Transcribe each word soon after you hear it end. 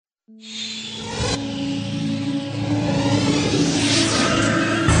It's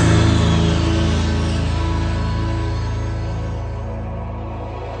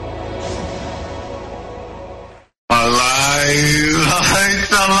alive!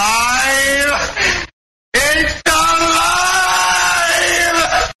 It's alive!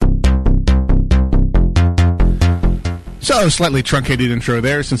 So, slightly truncated intro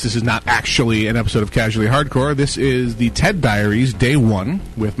there, since this is not actually an episode of Casually Hardcore. This is the Ted Diaries, Day 1,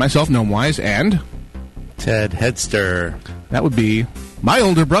 with myself, Gnomewise, and... Ted Headster. That would be my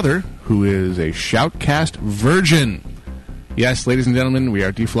older brother, who is a Shoutcast virgin. Yes, ladies and gentlemen, we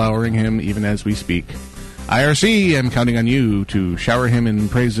are deflowering him even as we speak. IRC, I'm counting on you to shower him in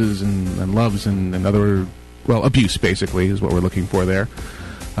praises and loves and other, well, abuse, basically, is what we're looking for there.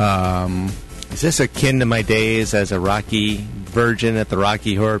 Is this akin to my days as a Rocky virgin at the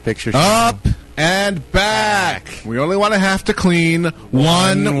Rocky Horror Picture Show? Up and back! We only want to have to clean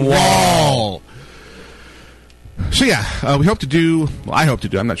one wall. So, yeah, we hope to do, well, I hope to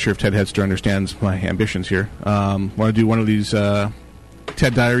do, I'm not sure if Ted Headster understands my ambitions here. Want to do one of these Ted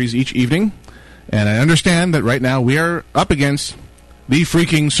Diaries each evening. And I understand that right now we are up against the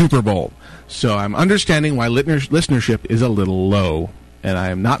freaking Super Bowl. So I'm understanding why listenership is a little low. And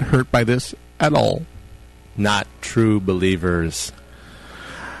I am not hurt by this at all. Not true believers.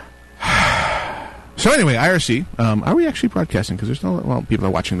 So anyway, IRC, are we actually broadcasting? Because there's no, well, people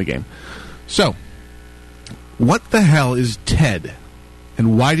are watching the game. So, what the hell is TED?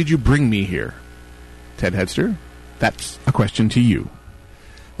 And why did you bring me here? Ted Headster, that's a question to you.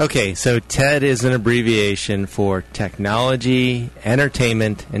 Okay, so TED is an abbreviation for Technology,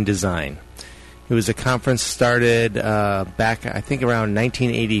 Entertainment, and Design. It was a conference started back, I think, around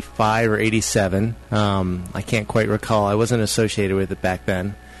 1985 or 87. I can't quite recall. I wasn't associated with it back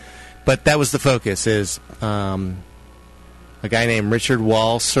then. But that was the focus, is a guy named Richard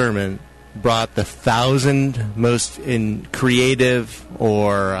Wall Sermon brought the 1,000 most creative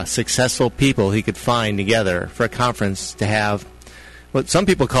or successful people he could find together for a conference to have what some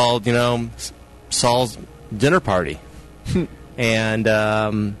people called, Saul's dinner party. And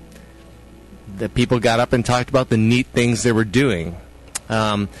the people got up and talked about the neat things they were doing.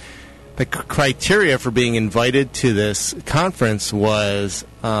 The criteria for being invited to this conference was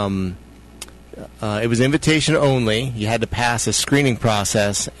it was invitation only. You had to pass a screening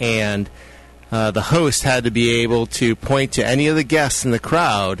process, and the host had to be able to point to any of the guests in the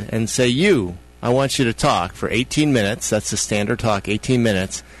crowd and say, I want you to talk for 18 minutes. That's the standard talk, 18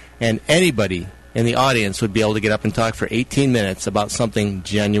 minutes. And anybody in the audience would be able to get up and talk for 18 minutes about something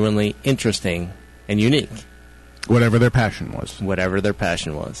genuinely interesting and unique. Whatever their passion was. Whatever their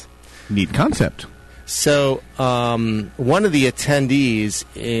passion was. Neat concept. So one of the attendees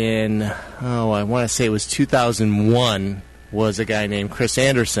in, I want to say it was 2001, was a guy named Chris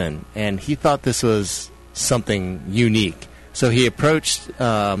Anderson. And he thought this was something unique. So he approached...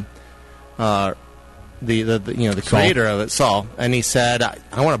 the creator of it, Saul, and he said,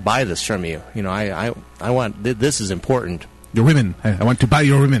 I want to buy this from you. I want, this is important. Your women. I want to buy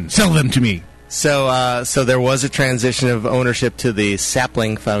your women. Sell them to me. So there was a transition of ownership to the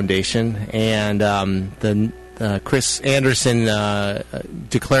Sapling Foundation, and Chris Anderson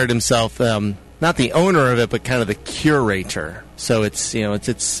declared himself not the owner of it, but kind of the curator. So it's the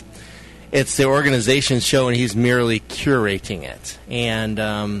organization's show, and he's merely curating it.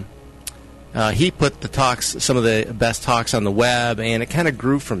 And he put the talks, some of the best talks, on the web, and it kind of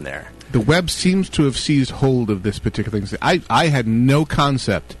grew from there. The web seems to have seized hold of this particular thing. I had no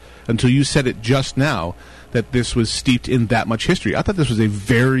concept until you said it just now that this was steeped in that much history. I thought this was a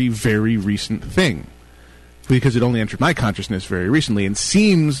very, very recent thing because it only entered my consciousness very recently and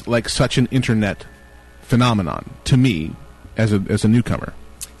seems like such an internet phenomenon to me as a newcomer.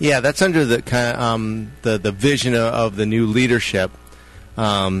 Yeah, that's under the the vision of the new leadership.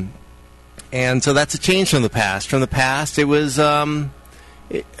 And so that's a change from the past. From the past, it was a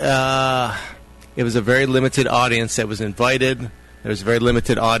very limited audience that was invited. There was a very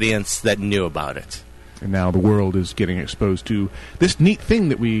limited audience that knew about it. And now the world is getting exposed to this neat thing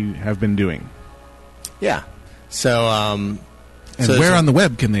that we have been doing. Yeah. So, where on the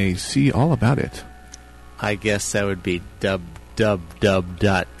web can they see all about it? I guess that would be www.ted.com.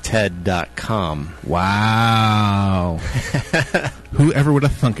 Wow. Whoever would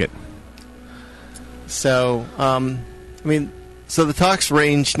have thunk it? So, so the talks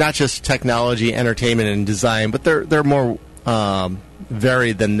range not just technology, entertainment, and design, but they're more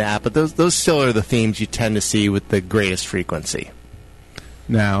varied than that. But those still are the themes you tend to see with the greatest frequency.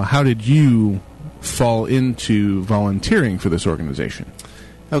 Now, how did you fall into volunteering for this organization?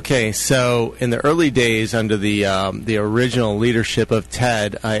 Okay, so in the early days under the original leadership of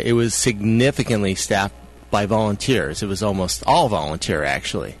TED, it was significantly staffed by volunteers. It was almost all volunteer,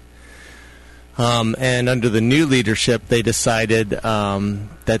 actually. And under the new leadership, they decided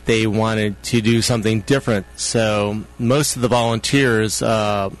that they wanted to do something different. So most of the volunteers,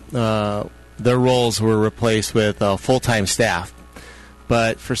 their roles were replaced with full-time staff.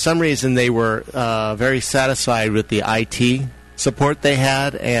 But for some reason, they were very satisfied with the IT support they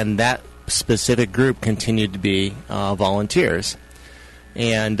had, and that specific group continued to be volunteers.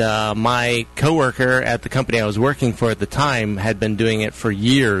 And my coworker at the company I was working for at the time had been doing it for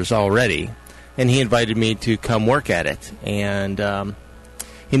years already, and he invited me to come work at it. And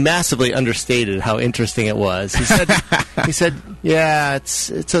he massively understated how interesting it was. He said, yeah, it's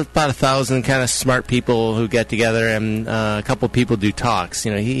about 1,000 kind of smart people who get together, and a couple of people do talks.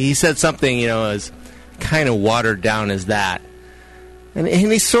 He said something as kind of watered down as that. And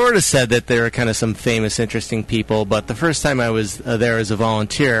he sort of said that there were kind of some famous, interesting people. But the first time I was there as a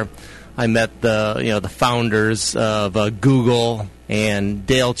volunteer, I met the founders of Google and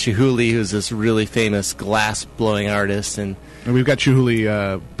Dale Chihuly, who's this really famous glass blowing artist, and we've got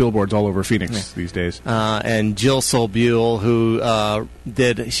Chihuly billboards all over Phoenix these days. And Jill Solbuel, who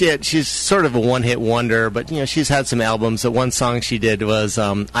she's sort of a one-hit wonder, but she's had some albums. The one song she did was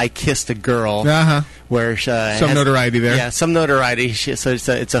 "I Kissed a Girl," where some notoriety there. Yeah, some notoriety. So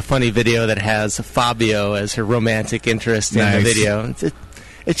it's a funny video that has Fabio as her romantic interest in the video.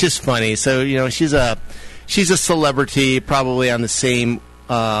 It's just funny. So she's a celebrity, probably on the same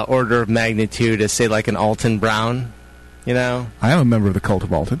order of magnitude as, say, like an Alton Brown. I am a member of the Cult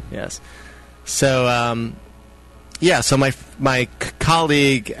of Alton. Yes. So, so my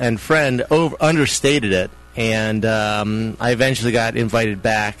colleague and friend understated it, and I eventually got invited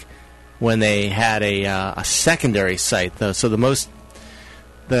back when they had a secondary site, though. So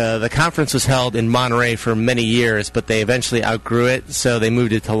the conference was held in Monterey for many years, but they eventually outgrew it, so they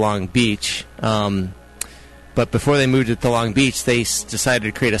moved it to Long Beach. But before they moved it to Long Beach, they decided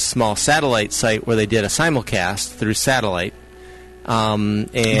to create a small satellite site where they did a simulcast through satellite. And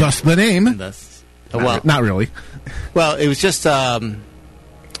thus the name. Not really. Well, it was just,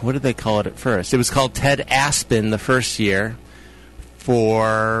 what did they call it at first? It was called TED Aspen the first year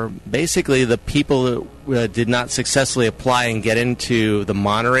for basically the people who did not successfully apply and get into the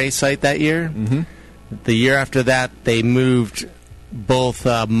Monterey site that year. Mm-hmm. The year after that, they moved both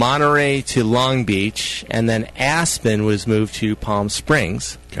Monterey to Long Beach, and then Aspen was moved to Palm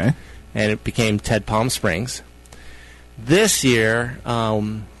Springs. Okay. And it became TED Palm Springs. This year,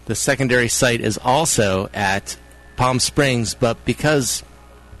 the secondary site is also at Palm Springs, but because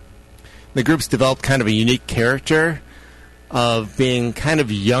the group's developed kind of a unique character of being kind of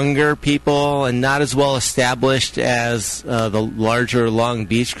younger people and not as well established as the larger Long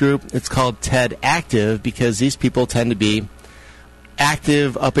Beach group, it's called TED Active because these people tend to be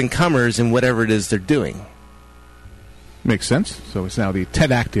active up-and-comers in whatever it is they're doing. Makes sense. So it's now the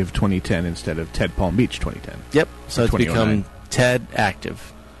TED Active 2010 instead of TED Palm Beach 2010. Yep. So it's become TED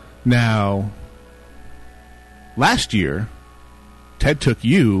Active. Now, last year, TED took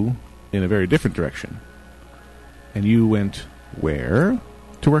you in a very different direction. And you went where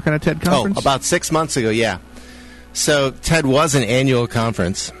to work on a TED conference? Oh, about 6 months ago, yeah. So TED was an annual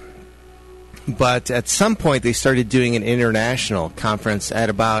conference. But at some point, they started doing an international conference at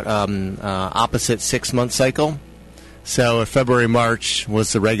about opposite 6-month cycle. So February, March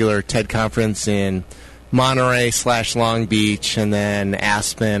was the regular TED conference in Monterey / Long Beach, and then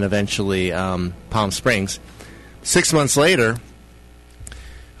Aspen, eventually Palm Springs. 6 months later,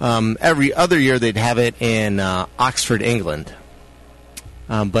 every other year they'd have it in Oxford, England.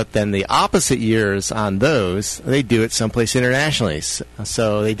 But then the opposite years on those, they do it someplace internationally.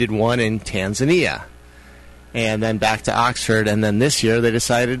 So they did one in Tanzania, and then back to Oxford. And then this year they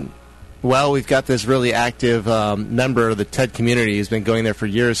decided, well, we've got this really active member of the TED community who's been going there for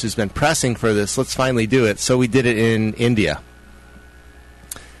years, who's been pressing for this. Let's finally do it. So we did it in India.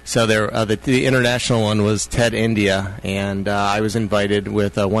 So the international one was TED India, and I was invited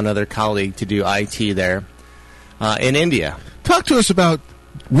with one other colleague to do IT there in India. Talk to us about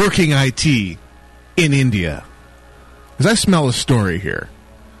working IT in India, because I smell a story here.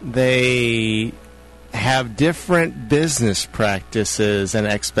 They have different business practices and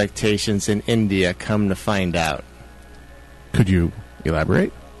expectations in India, come to find out. Could you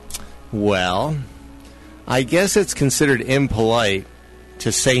elaborate? Well, I guess it's considered impolite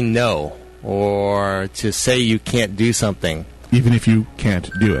to say no or to say you can't do something. Even if you can't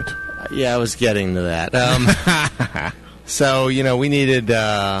do it. Yeah, I was getting to that. So, we needed...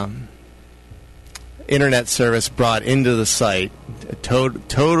 internet service brought into the site, a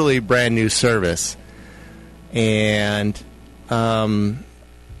totally brand new service, and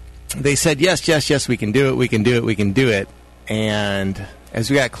they said, yes, we can do it. And as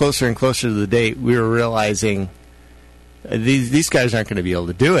we got closer and closer to the date, we were realizing these guys aren't going to be able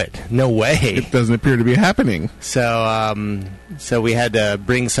to do it. No way. It doesn't appear to be happening. So we had to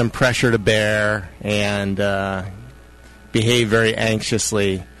bring some pressure to bear and behave very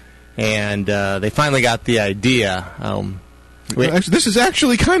anxiously. And they finally got the idea. This is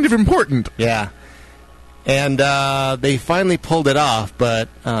actually kind of important. Yeah. And they finally pulled it off, but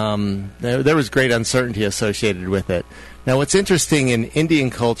there was great uncertainty associated with it. Now, what's interesting in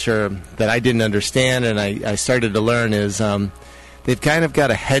Indian culture that I didn't understand and I started to learn is they've kind of got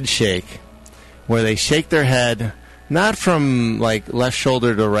a head shake where they shake their head, not from like left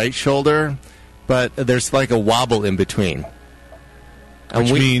shoulder to right shoulder, but there's like a wobble in between.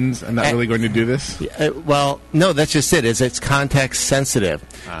 Which means I'm not really going to do this? Well, no, that's just it. It's context sensitive.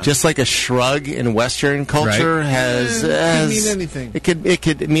 Just like a shrug in Western culture has can mean anything. It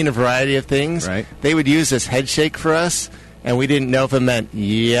could mean a variety of things. Right. They would use this head shake for us, and we didn't know if it meant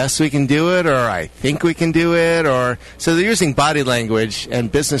yes, we can do it, or I think we can do it, or so they're using body language and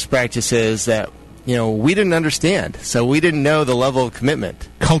business practices that we didn't understand. So we didn't know the level of commitment.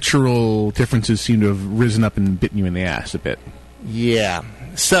 Cultural differences seem to have risen up and bitten you in the ass a bit. Yeah.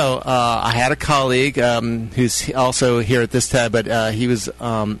 So I had a colleague who's also here at this TED, but he was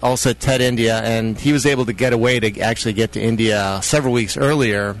also at TED India, and he was able to get away to actually get to India several weeks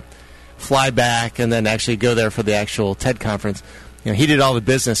earlier, fly back, and then actually go there for the actual TED conference. He did all the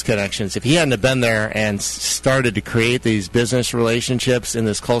business connections. If he hadn't have been there and started to create these business relationships in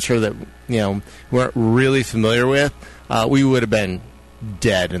this culture that we weren't really familiar with, we would have been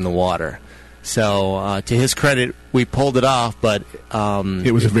dead in the water. So, to his credit, we pulled it off, but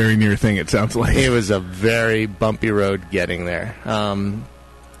it was a very near thing, it sounds like. It was a very bumpy road getting there. And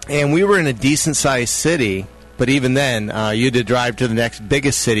we were in a decent-sized city, but even then, you had to drive to the next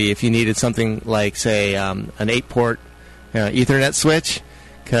biggest city if you needed something like, say, an 8-port Ethernet switch,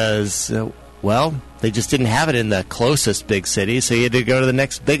 because, they just didn't have it in the closest big city, so you had to go to the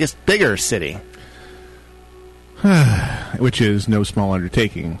next bigger city. Which is no small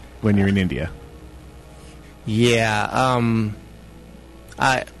undertaking when you're in India. Yeah,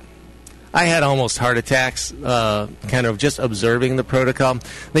 I had almost heart attacks, kind of just observing the protocol.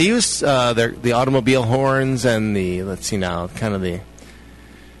 They use the automobile horns and the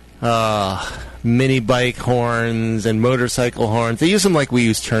mini bike horns and motorcycle horns. They use them like we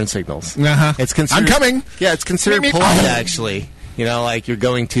use turn signals. Uh-huh. It's considered, I'm coming. Yeah, it's considered polite actually. Like you're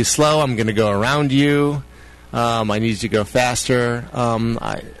going too slow. I'm going to go around you. I need you to go faster.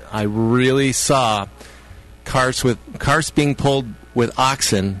 I really saw carts being pulled with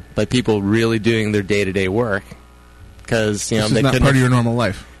oxen by people really doing their day-to-day work because this is not part of your normal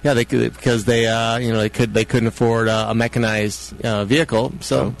life. Yeah, they could because they couldn't afford a mechanized vehicle,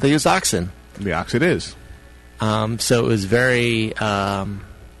 so they used oxen. The ox it is. So it was very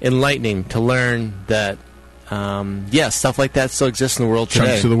enlightening to learn that. Stuff like that still exists in the world today.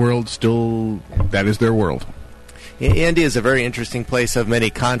 Chunks of the world still, that is their world. India is a very interesting place of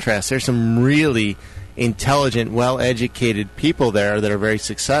many contrasts. There's some really intelligent, well-educated people there that are very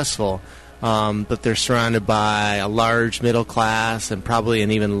successful, but they're surrounded by a large middle class and probably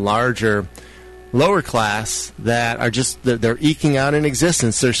an even larger lower class that are they're eking out an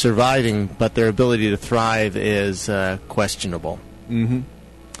existence. They're surviving, but their ability to thrive is questionable. Mm-hmm.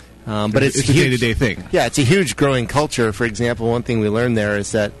 But it's a day-to-day thing. Yeah, it's a huge growing culture. For example, one thing we learned there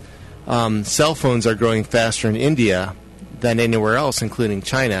is that cell phones are growing faster in India than anywhere else, including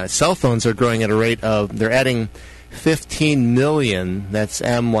China. Cell phones are growing at a rate of, they're adding 15 million, that's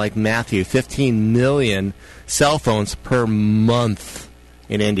M like Matthew, 15 million cell phones per month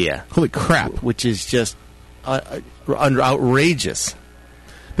in India. Holy crap. Which is just outrageous.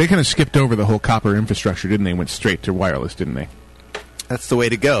 They kind of skipped over the whole copper infrastructure, didn't they? Went straight to wireless, didn't they? That's the way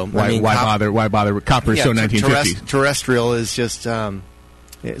to go. Why bother? Why bother? Copper is so 1950s. Terrestrial is just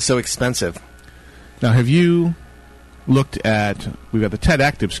so expensive. Now, have you looked at? We've got the TED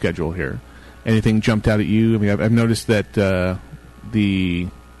Active schedule here. Anything jumped out at you? I mean, I've noticed that the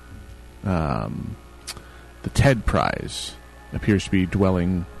TED Prize appears to be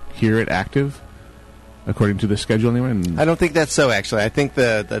dwelling here at Active, according to the schedule. Anyway, I don't think that's so. Actually, I think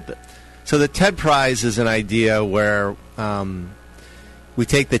the TED Prize is an idea where we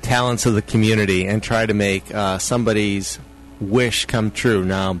take the talents of the community and try to make somebody's wish come true.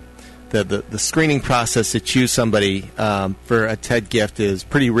 Now, the screening process to choose somebody for a TED gift is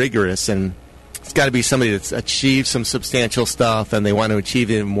pretty rigorous, and it's got to be somebody that's achieved some substantial stuff, and they want to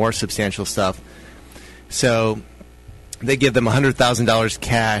achieve even more substantial stuff. So they give them $100,000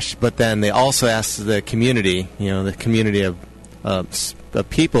 cash, but then they also ask the community, the community of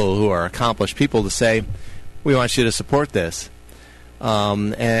people who are accomplished people, to say, we want you to support this.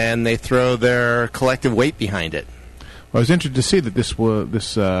 And they throw their collective weight behind it. Well, I was interested to see that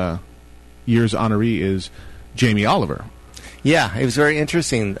this year's honoree is Jamie Oliver. Yeah, it was very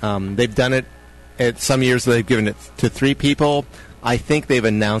interesting. They've done it at some years. They've given it to 3 people. I think they've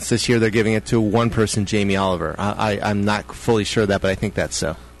announced this year they're giving it to one person, Jamie Oliver. I'm not fully sure of that, but I think that's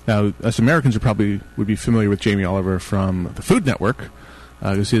so. Now, us Americans would be familiar with Jamie Oliver from the Food Network.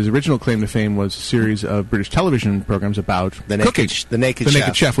 His original claim to fame was a series of British television programs about cooking. The Naked Chef. The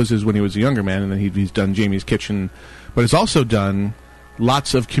Naked Chef was when he was a younger man, and then he's done Jamie's Kitchen. But he's also done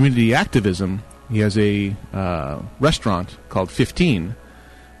lots of community activism. He has a restaurant called 15,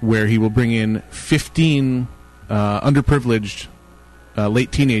 where he will bring in 15 underprivileged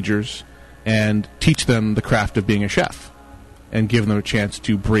late teenagers and teach them the craft of being a chef and give them a chance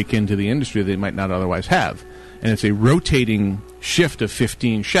to break into the industry they might not otherwise have. And it's a rotating shift of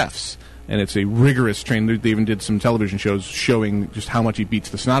 15 chefs, and it's a rigorous training. They even did some television shows showing just how much he beats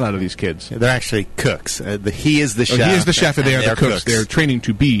the snot out of these kids. They're actually cooks. He is the chef. He is the chef, and they are the cooks. cooks. They're training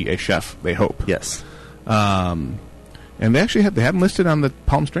to be a chef, they hope. Yes. And they actually have him listed on the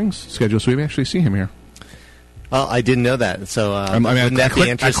Palm Springs schedule, so we may actually see him here. Well, I didn't know that. So I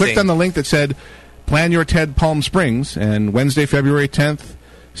clicked on the link that said, plan your TED Palm Springs, and Wednesday, February 10th,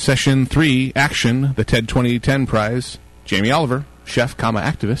 Session 3, Action, the TED 2010 Prize, Jamie Oliver, chef,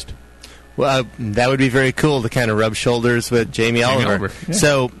 activist. Well, that would be very cool to kind of rub shoulders with Jamie Oliver. Yeah.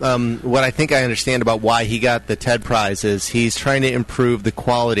 So what I think I understand about why he got the TED Prize is he's trying to improve the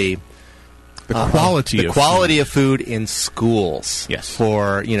quality of food in schools. Yes.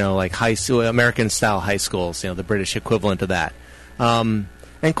 For, like high school, American-style high schools, the British equivalent of that.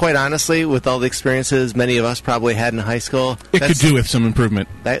 And quite honestly, with all the experiences many of us probably had in high school, it could do with some improvement.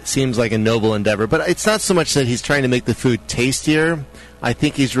 That seems like a noble endeavor. But it's not so much that he's trying to make the food tastier. I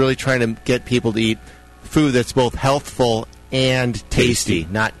think he's really trying to get people to eat food that's both healthful and tasty,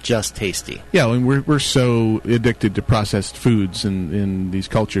 not just tasty. Yeah, I mean, we're so addicted to processed foods in these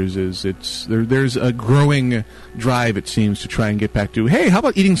cultures. There's a growing drive, it seems, to try and get back to, hey, how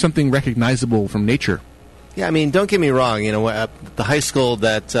about eating something recognizable from nature? Yeah, I mean, don't get me wrong. The high school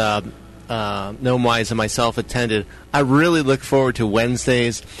that Noam Wise and myself attended, I really look forward to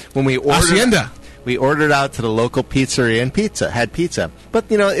Wednesdays when we ordered. Hacienda. We ordered out to the local pizzeria and had pizza. But,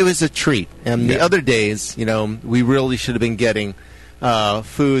 it was a treat. And the other days, we really should have been getting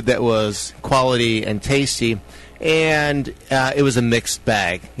food that was quality and tasty. And it was a mixed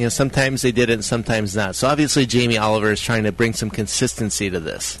bag. Sometimes they did it and sometimes not. So obviously Jamie Oliver is trying to bring some consistency to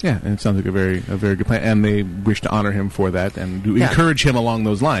this. Yeah, and it sounds like a very good plan. And they wish to honor him for that and encourage him along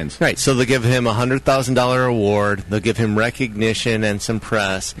those lines. Right, so they'll give him a $100,000 award. They'll give him recognition and some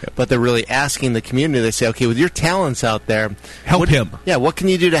press. Yep. But they're really asking the community. They say, okay, with your talents out there, help him. Yeah, what can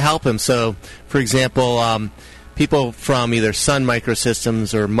you do to help him? So, for example, people from either Sun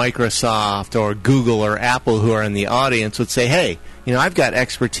Microsystems or Microsoft or Google or Apple who are in the audience would say, hey, I've got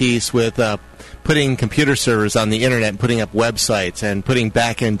expertise with putting computer servers on the internet and putting up websites and putting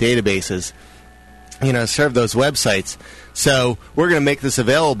back-end databases, serve those websites. So we're going to make this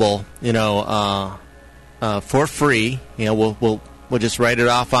available, for free. We'll just write it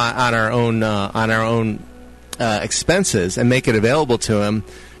off on our own expenses and make it available to him.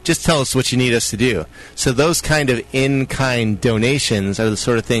 Just tell us what you need us to do. So those kind of in-kind donations are the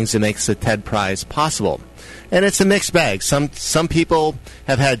sort of things that makes the TED Prize possible. And it's a mixed bag. Some people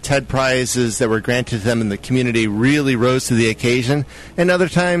have had TED Prizes that were granted to them in the community really rose to the occasion, and other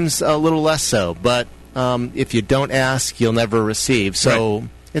times a little less so. But if you don't ask, you'll never receive. So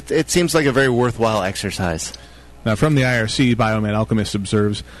it seems like a very worthwhile exercise. Now, from the IRC, Bioman Alchemist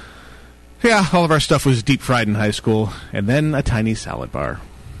observes, yeah, all of our stuff was deep-fried in high school, and then a tiny salad bar.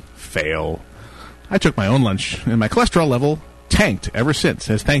 Fail. I took my own lunch, and my cholesterol level tanked ever since.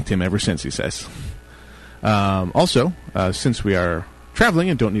 Has thanked him ever since, he says. Also, since we are traveling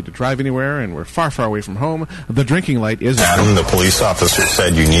and don't need to drive anywhere, and we're far, far away from home, the drinking light is... Adam, the police officer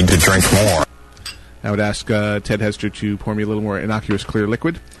said you need to drink more. I would ask Ted Hester to pour me a little more innocuous clear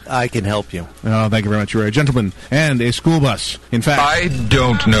liquid. I can help you. Oh, thank you very much. You're a gentleman and a school bus. In fact... I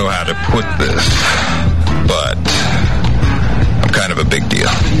don't know how to put this, but I'm kind of a big deal.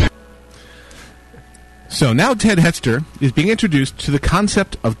 So now Ted Hester is being introduced to the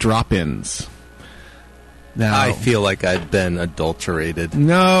concept of drop-ins. Now, I feel like I've been adulterated.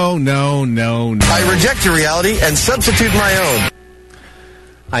 No. I reject your reality and substitute my own.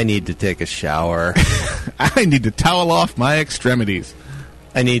 I need to take a shower. I need to towel off my extremities.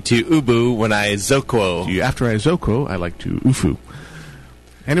 I need to ubu when I zokuo. After I zokuo, I like to ufu.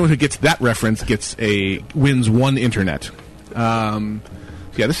 Anyone who gets that reference wins one internet.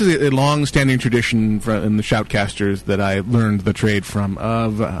 Yeah, this is a long-standing tradition in the Shoutcasters that I learned the trade from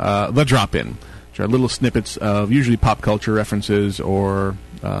of the drop-in, which are little snippets of usually pop culture references or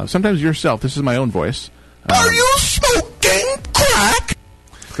sometimes yourself. This is my own voice. Are you smoking crack?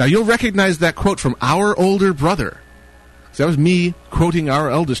 Now, you'll recognize that quote from our older brother. So that was me quoting our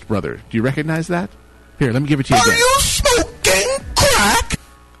eldest brother. Do you recognize that? Here, let me give it to you again. Are you smoking crack?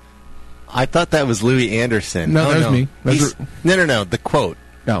 I thought that was Louis Anderson. No, that was me. No, the quote.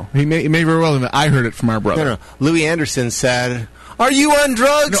 No, he may very well have. I heard it from our brother. No. Louis Anderson said, "Are you on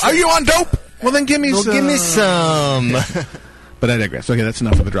drugs? No, are you on dope? Well, then give me some. Give me some." But I digress. Okay, that's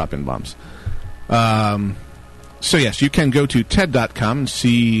enough of the drop-in bombs. So, yes, you can go to TED.com and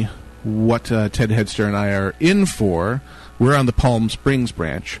see what Ted Headster and I are in for. We're on the Palm Springs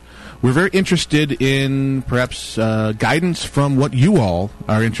branch. We're very interested in perhaps guidance from what you all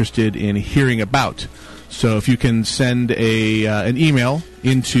are interested in hearing about. So if you can send an email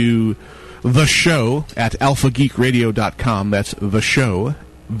into the show at alphageekradio.com, that's the show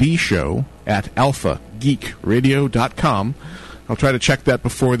at alphageekradio.com. I'll try to check that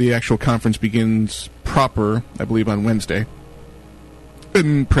before the actual conference begins proper, I believe on Wednesday.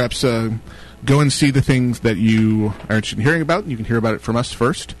 And perhaps go and see the things that you are interested in hearing about. You can hear about it from us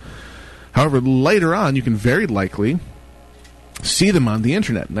first. However, later on, you can very likely see them on the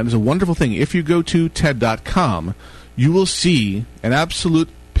internet. And that is a wonderful thing. If you go to TED.com, you will see an absolute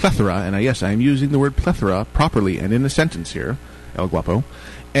plethora, and yes, I am using the word plethora properly and in a sentence here, El Guapo,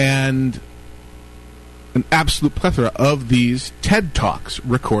 and an absolute plethora of these TED Talks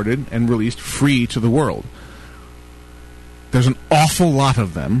recorded and released free to the world. There's an awful lot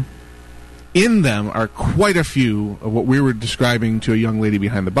of them. In them are quite a few of what we were describing to a young lady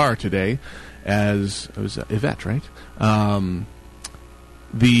behind the bar today as, it was Yvette, right?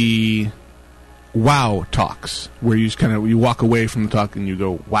 The wow talks, where you just you walk away from the talk and you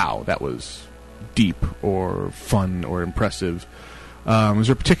go, wow, that was deep or fun or impressive. Is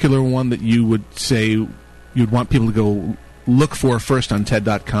there a particular one that you would say you'd want people to go look for first on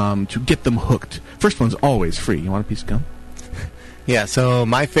TED.com to get them hooked? First one's always free. You want a piece of gum? Yeah, so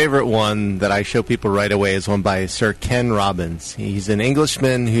my favorite one that I show people right away is one by Sir Ken Robbins. He's an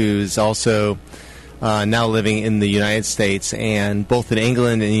Englishman who's also now living in the United States, and both in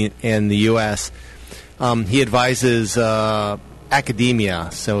England and the U.S. He advises academia,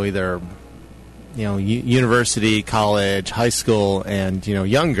 so either university, college, high school, and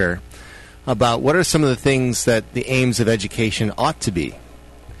younger, about what are some of the things that the aims of education ought to be.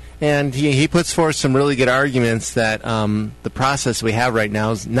 And he puts forth some really good arguments that the process we have right now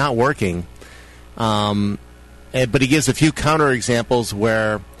is not working. But he gives a few counterexamples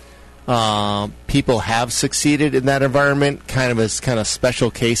where people have succeeded in that environment, kind of special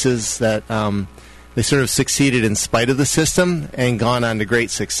cases that they sort of succeeded in spite of the system and gone on to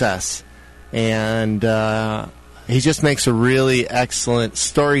great success. And he just makes a really excellent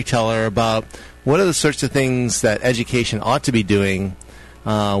storyteller about what are the sorts of things that education ought to be doing.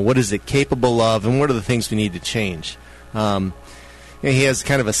 What is it capable of, and what are the things we need to change? He has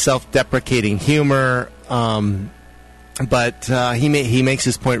kind of a self-deprecating humor, but he makes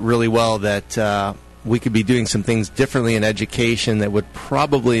his point really well that we could be doing some things differently in education that would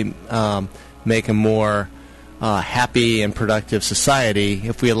probably make a more happy and productive society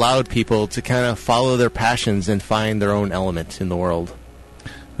if we allowed people to kind of follow their passions and find their own element in the world.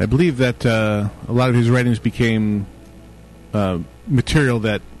 I believe that a lot of his writings became material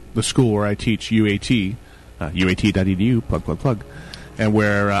that the school where I teach, UAT, uat.edu, plug, and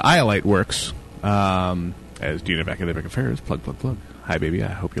where Iolite works as Dean of Academic Affairs, plug. Hi, baby, I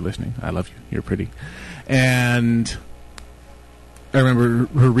hope you're listening. I love you. You're pretty. And I remember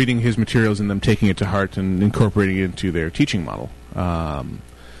her reading his materials and them taking it to heart and incorporating it into their teaching model.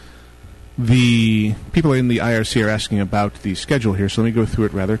 The people in the IRC are asking about the schedule here, so let me go through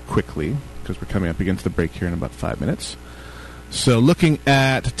it rather quickly because we're coming up against the break here in about 5 minutes. So looking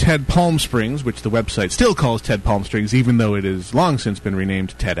at TED Palm Springs, which the website still calls TED Palm Springs, even though it has long since been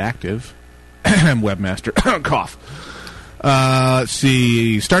renamed TED Active. Webmaster. Cough. Let's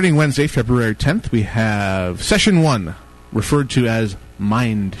see. Starting Wednesday, February 10th, we have Session 1, referred to as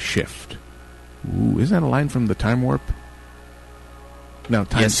Mind Shift. Ooh, isn't that a line from the Time Warp? No,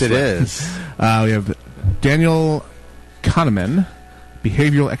 Time Yes, Slip. it is. We have Daniel Kahneman,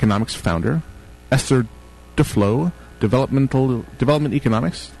 Behavioral Economics founder. Esther Duflo, Development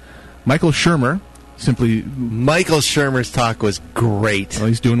Economics. Michael Shermer, Michael Shermer's talk was great. Well,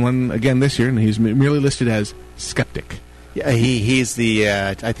 he's doing one again this year, and he's merely listed as skeptic. Yeah, he's the.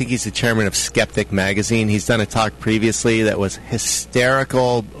 I think he's the chairman of Skeptic Magazine. He's done a talk previously that was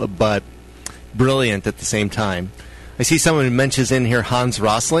hysterical but brilliant at the same time. I see someone who mentions in here Hans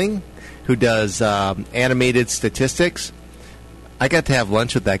Rosling, who does animated statistics. I got to have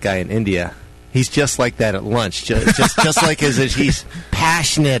lunch with that guy in India. He's just like that at lunch. Just like he's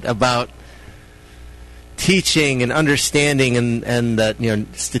passionate about teaching and understanding, and that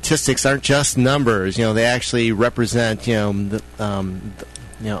statistics aren't just numbers. They actually represent a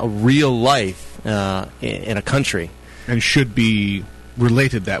real life in a country, and should be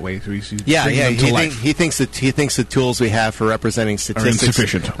related that way. So he's He thinks the tools we have for representing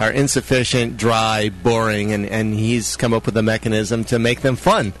statistics are insufficient, dry, boring, and he's come up with a mechanism to make them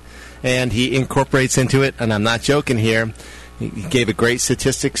fun. And he incorporates into it, and I'm not joking here. He gave a great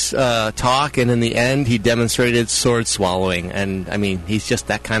statistics talk, and in the end, he demonstrated sword swallowing. And I mean, he's just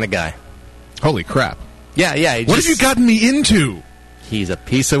that kind of guy. Holy crap! Yeah. What have you gotten me into? He's a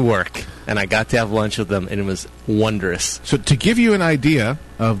piece of work, and I got to have lunch with him, and it was wondrous. So to give you an idea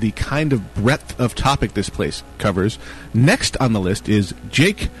of the kind of breadth of topic this place covers, next on the list is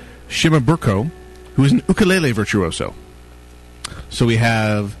Jake Shimaburko, who is an ukulele virtuoso. So we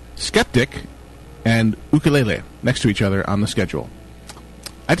have Skeptic and ukulele next to each other on the schedule.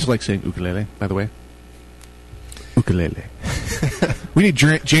 I just like saying ukulele, by the way. Ukulele. We need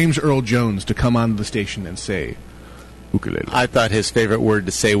James Earl Jones to come on the station and say ukulele. I thought his favorite word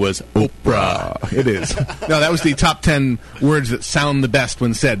to say was Oprah. It is. No, that was the top 10 words that sound the best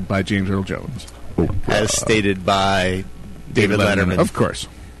when said by James Earl Jones. Oprah. As stated by David Letterman. Of course.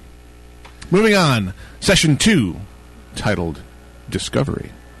 Moving on. Session 2, titled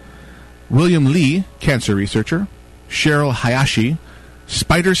Discovery. William Lee, cancer researcher. Cheryl Hayashi,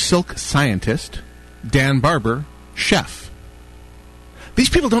 spider silk scientist. Dan Barber, chef. These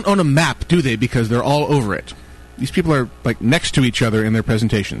people don't own a map, do they? Because they're all over it. These people are like next to each other in their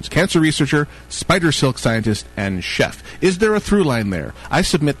presentations. Cancer researcher, spider silk scientist, and chef. Is there a through line there? I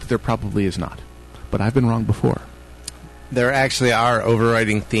submit that there probably is not. But I've been wrong before. There actually are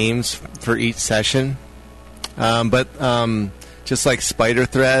overriding themes for each session. But just like spider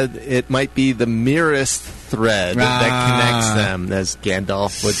thread, it might be the merest thread that connects them, as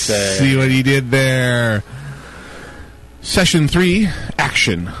Gandalf would say. See what he did there. Session 3,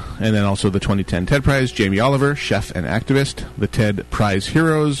 action. And then also the 2010 TED Prize, Jamie Oliver, chef and activist. The TED Prize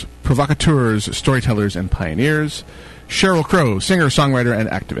heroes, provocateurs, storytellers, and pioneers. Sheryl Crow, singer, songwriter, and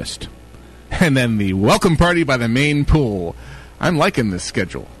activist. And then the welcome party by the main pool. I'm liking this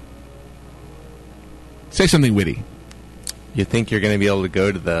schedule. Say something witty. You think you're going to be able to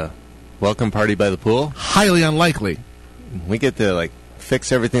go to the welcome party by the pool? Highly unlikely. We get to,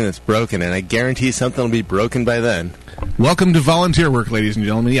 fix everything that's broken, and I guarantee something will be broken by then. Welcome to volunteer work, ladies and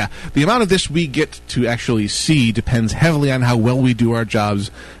gentlemen. Yeah, the amount of this we get to actually see depends heavily on how well we do our jobs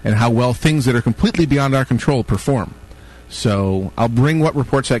and how well things that are completely beyond our control perform. So I'll bring what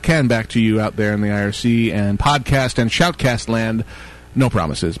reports I can back to you out there in the IRC and podcast and shoutcast land. No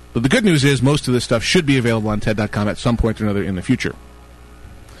promises. But the good news is most of this stuff should be available on TED.com at some point or another in the future.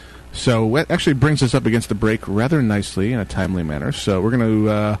 So that actually brings us up against the break rather nicely in a timely manner. So we're going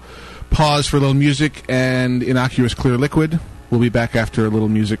to pause for a little music and innocuous Clear Liquid. We'll be back after a little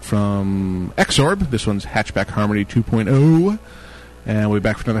music from Exorb. This one's Hatchback Harmony 2.0. And we'll be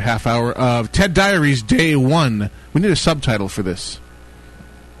back for another half hour of TED Diaries Day 1. We need a subtitle for this.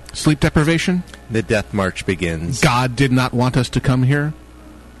 Sleep deprivation? The death march begins. God did not want us to come here?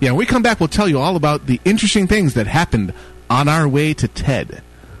 Yeah, when we come back, we'll tell you all about the interesting things that happened on our way to TED.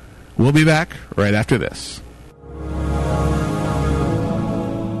 We'll be back right after this.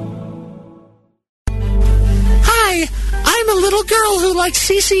 Hi, I'm a little girl who likes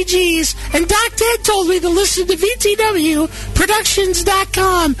CCGs, and Doc Ted told me to listen to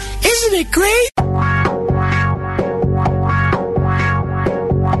VTWProductions.com. Isn't it great?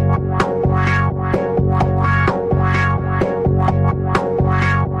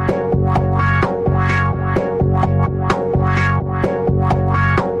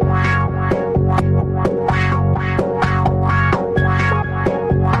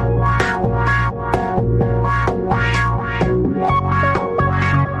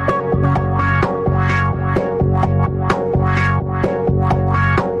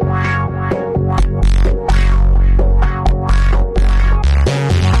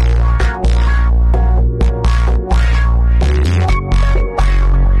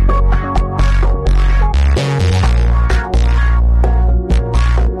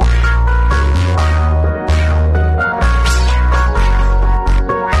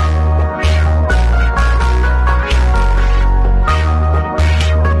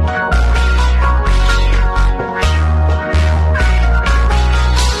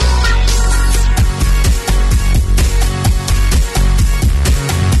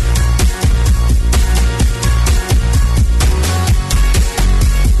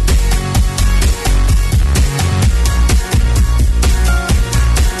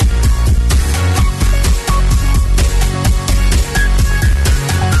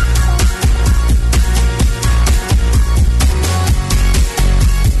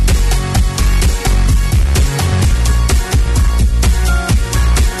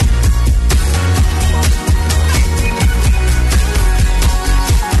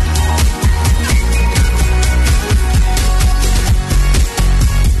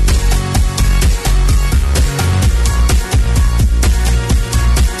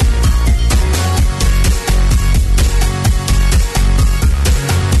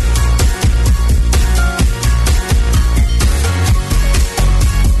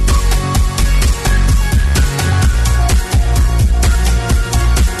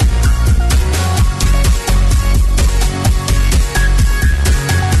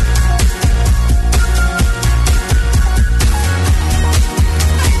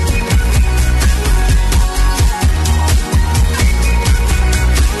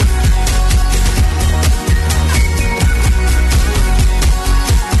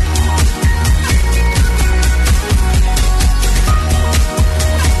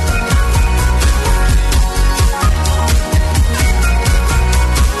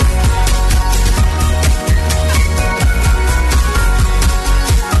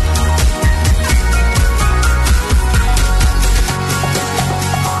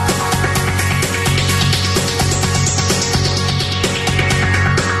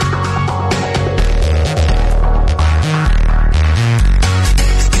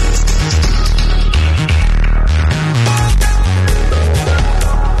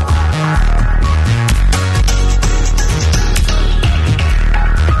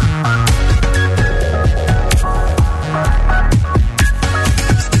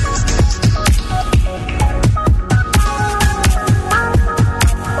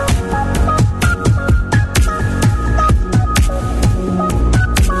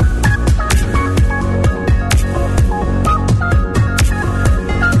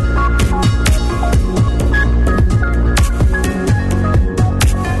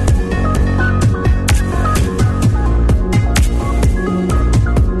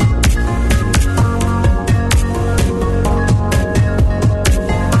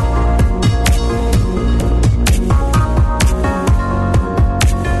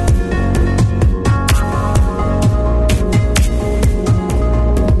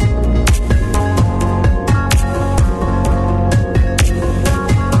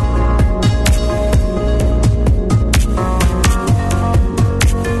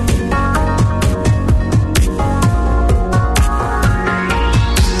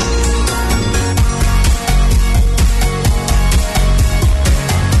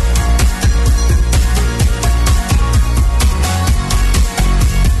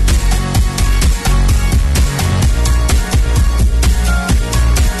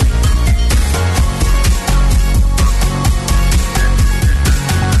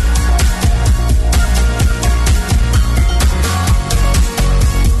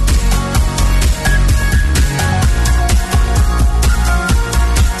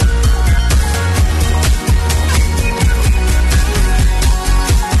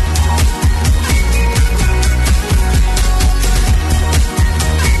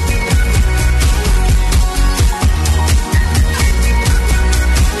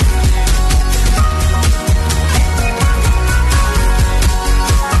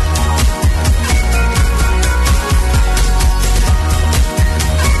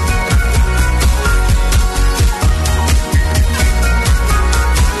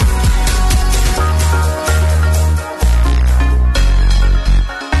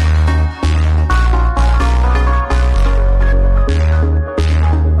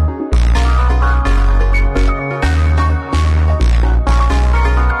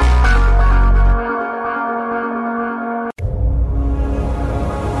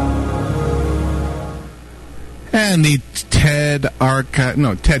 And the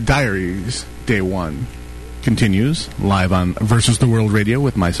TED Diaries Day 1 continues live on Versus the World Radio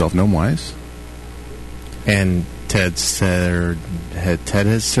with myself, Gnomewise. And Ted has,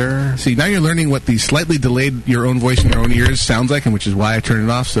 sir. See, now you're learning what the slightly delayed your own voice in your own ears sounds like, and which is why I turned it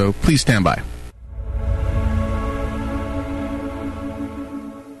off, so please stand by.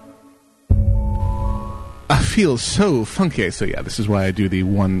 I feel so funky. So yeah, this is why I do the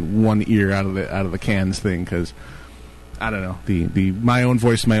one ear out of the cans thing, because I don't know, the my own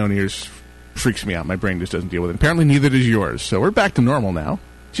voice, my own ears freaks me out. My brain just doesn't deal with it. Apparently, neither does yours. So we're back to normal now.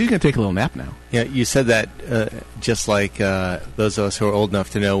 She's going to take a little nap now. Yeah, you said that just like those of us who are old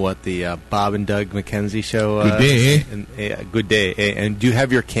enough to know what the Bob and Doug McKenzie show. Good day. Good day. And do you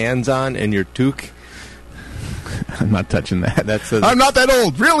have your cans on and your toque? I'm not touching that. I'm not that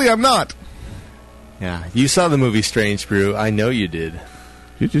old. Really, I'm not. Yeah, you saw the movie Strange Brew. I know you did.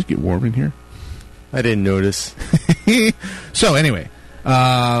 Did it just get warm in here? I didn't notice. So anyway,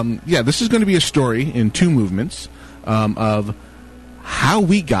 this is going to be a story in two movements of how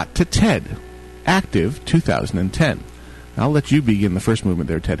we got to TED, active 2010. I'll let you begin the first movement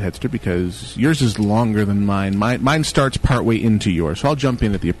there, Ted Headster, because yours is longer than mine. Mine starts partway into yours, so I'll jump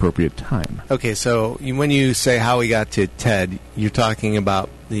in at the appropriate time. Okay, so when you say how we got to TED, you're talking about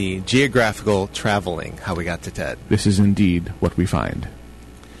the geographical traveling, how we got to TED. This is indeed what we find.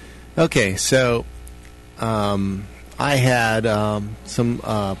 Okay, so I had some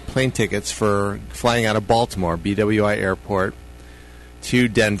plane tickets for flying out of Baltimore, BWI Airport, to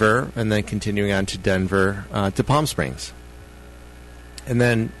Denver, and then continuing on to Denver to Palm Springs. And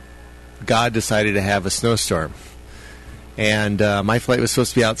then God decided to have a snowstorm. And my flight was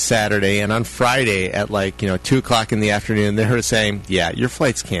supposed to be out Saturday, and on Friday at 2 o'clock in the afternoon, they were saying, yeah, your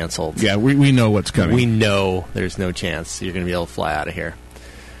flight's canceled. Yeah, we know what's coming. We know there's no chance you're going to be able to fly out of here.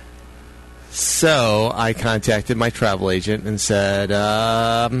 So I contacted my travel agent and said,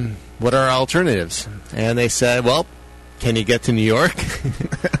 what are our alternatives? And they said, well, can you get to New York?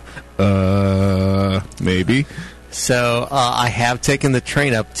 Maybe. So I have taken the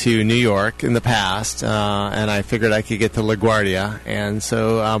train up to New York in the past, and I figured I could get to LaGuardia. And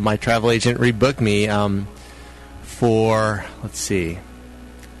so my travel agent rebooked me for,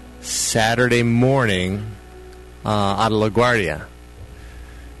 Saturday morning out of LaGuardia.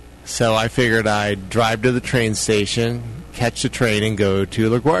 So I figured I'd drive to the train station, catch the train, and go to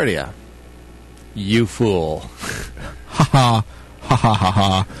LaGuardia. You fool. Ha ha. Ha ha ha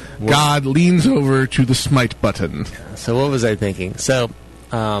ha. God leans over to the smite button. So what was I thinking? So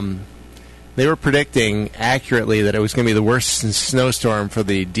they were predicting accurately that it was going to be the worst snowstorm for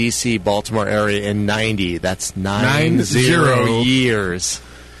the D.C.-Baltimore area in 90. That's 90 years.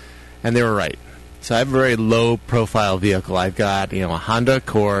 And they were right. So I have a very low-profile vehicle. I've got, a Honda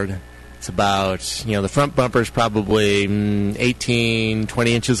Accord. It's about, the front bumper is probably 18,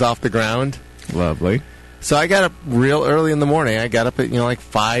 20 inches off the ground. Lovely. So I got up real early in the morning. I got up at,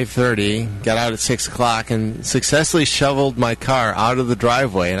 5:30, got out at 6 o'clock, and successfully shoveled my car out of the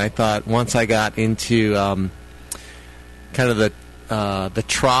driveway. And I thought once I got into kind of the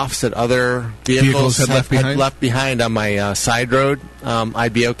troughs that other vehicles had left behind on my side road,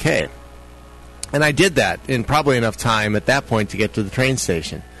 I'd be okay. And I did that in probably enough time at that point to get to the train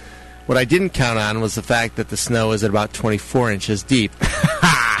station. What I didn't count on was the fact that the snow was at about 24 inches deep,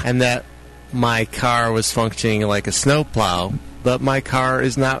 and that my car was functioning like a snowplow, but my car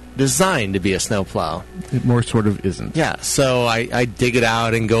is not designed to be a snowplow. It more sort of isn't. Yeah, so I dig it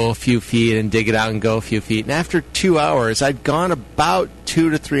out and go a few feet and dig it out and go a few feet. And after 2 hours, I'd gone about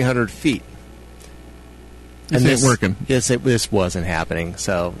 200 to 300 feet. And this ain't working. This wasn't happening,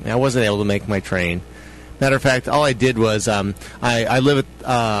 so I wasn't able to make my train. Matter of fact, all I did was I live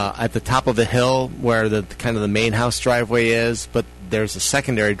at the top of the hill where the kind of the main house driveway is, but there's a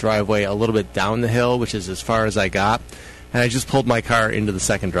secondary driveway a little bit down the hill, which is as far as I got, and I just pulled my car into the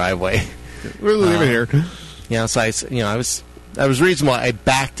second driveway. We're leaving here. So I was reasonable. I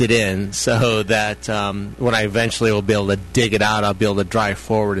backed it in so that when I eventually will be able to dig it out, I'll be able to drive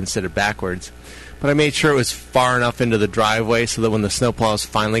forward instead of backwards. But I made sure it was far enough into the driveway so that when the snowplows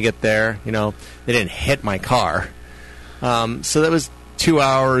finally get there, they didn't hit my car. So that was 2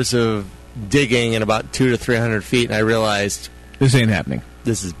 hours of digging and about 200 to 300 feet, and I realized this ain't happening.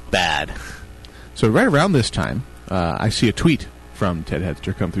 This is bad. So right around this time, I see a tweet from Ted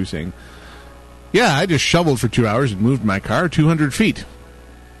Headster come through saying, yeah, I just shoveled for 2 hours and moved my car 200 feet.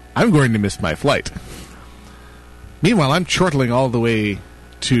 I'm going to miss my flight. Meanwhile, I'm chortling all the way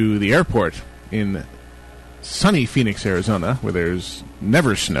to the airport in sunny Phoenix, Arizona, where there's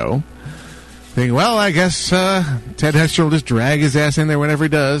never snow. Thinking, well, I guess Ted Headster will just drag his ass in there whenever he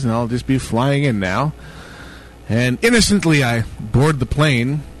does, and I'll just be flying in now. And innocently, I board the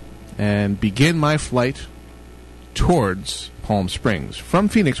plane and begin my flight towards Palm Springs from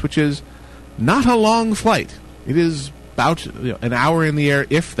Phoenix, which is not a long flight. It is about an hour in the air,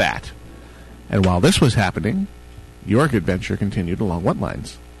 if that. And while this was happening, your adventure continued along what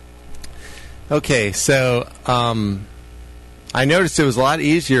lines? Okay, so I noticed it was a lot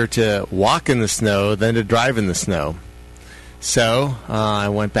easier to walk in the snow than to drive in the snow. So I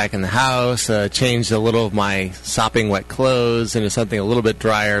went back in the house, changed a little of my sopping wet clothes into something a little bit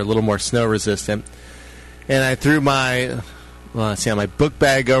drier, a little more snow resistant. And I threw my book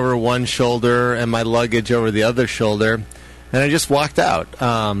bag over one shoulder and my luggage over the other shoulder. And I just walked out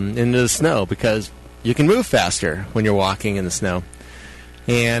into the snow because you can move faster when you're walking in the snow.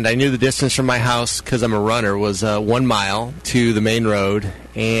 And I knew the distance from my house, because I'm a runner, was 1 mile to the main road,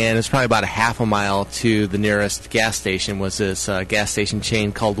 and it's probably about a half a mile to the nearest gas station. Was this gas station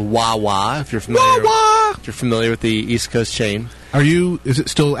chain called Wawa? If you're familiar, if you're familiar with the East Coast chain. Is it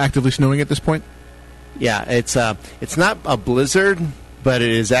still actively snowing at this point? Yeah, it's not a blizzard, but it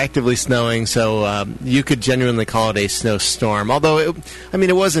is actively snowing, so you could genuinely call it a snowstorm. Although it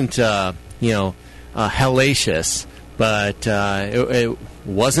wasn't hellacious, but it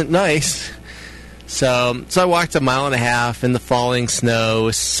wasn't nice. So I walked 1.5 miles in the falling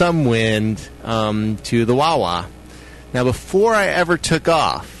snow, some wind, to the Wawa. Now, before I ever took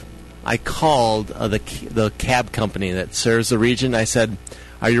off, I called the cab company that serves the region. I said,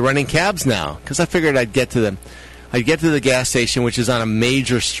 "Are you running cabs now?" Because I figured I'd get to the gas station, which is on a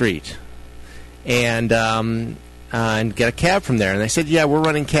major street, and get a cab from there. And they said, "Yeah, we're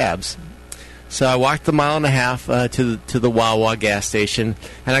running cabs." So I walked 1.5 miles to the Wawa gas station,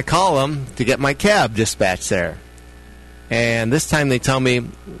 and I call them to get my cab dispatched there. And this time they tell me,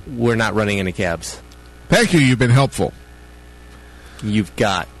 "We're not running any cabs." Thank you. You've been helpful. You've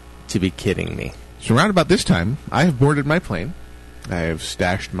got to be kidding me. So around about this time, I have boarded my plane. I have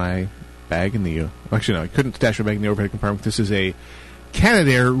stashed my bag in the... Actually, no, I couldn't stash my bag in the overhead compartment. This is a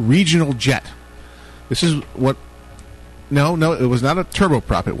Canadair regional jet. This is what... No, it was not a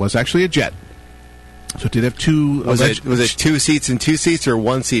turboprop. It was actually a jet. So it did have two... Was it 2 seats and 2 seats, or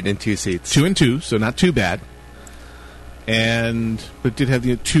 1 seat and 2 seats? 2 and 2, so not too bad. But it did have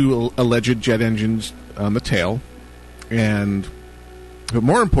the 2 alleged jet engines on the tail. But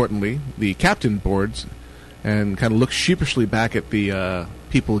more importantly, the captain boards and kind of looks sheepishly back at the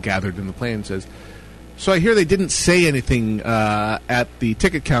people gathered in the plane and says, "So I hear they didn't say anything at the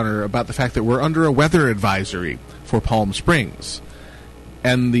ticket counter about the fact that we're under a weather advisory for Palm Springs.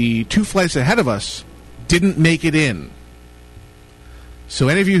 And the 2 flights ahead of us didn't make it in. So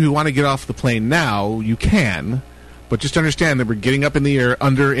any of you who want to get off the plane now, you can, but just understand that we're getting up in the air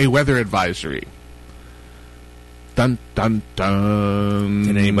under a weather advisory." Dun, dun, dun.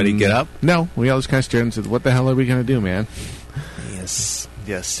 Did anybody get up? No. We all just kind of stared and said, "What the hell are we going to do, man?" Yes.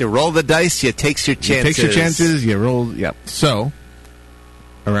 You roll the dice, you takes your chances. You roll, yeah. So,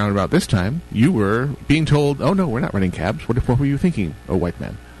 around about this time, you were being told, "Oh, no, we're not running cabs." What were you thinking, oh white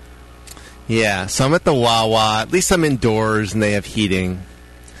man? Yeah, so I'm at the Wawa. At least I'm indoors and they have heating.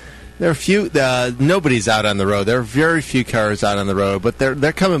 There are few. Nobody's out on the road. There are very few cars out on the road, but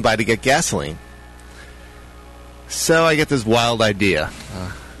they're coming by to get gasoline. So I get this wild idea.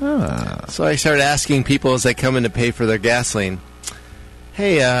 So I started asking people as they come in to pay for their gasoline,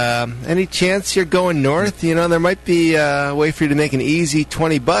 "Hey, any chance you're going north? There might be a way for you to make an easy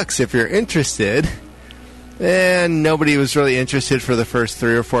 $20 if you're interested." And nobody was really interested for the first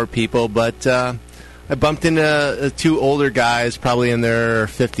 3 or 4 people, but I bumped into 2 older guys, probably in their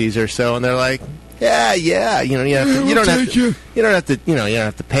 50s or so, and they're like, "Yeah, you don't have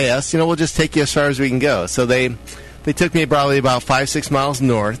to pay us. We'll just take you as far as we can go." So they took me probably about 5-6 miles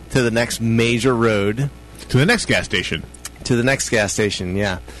north to the next major road, to the next gas station.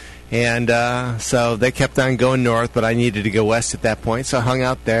 Yeah. And so they kept on going north, but I needed to go west at that point, so I hung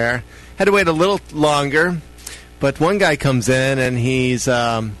out there. Had to wait a little longer, but one guy comes in and he's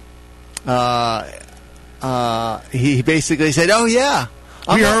he basically said, "Oh yeah,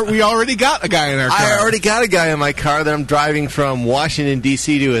 we already got a guy in our car. I already got a guy in my car that I'm driving from Washington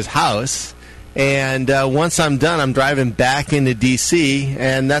D.C. to his house, and once I'm done, I'm driving back into D.C.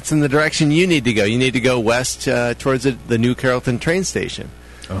 and that's in the direction you need to go. You need to go west towards the New Carrollton train station."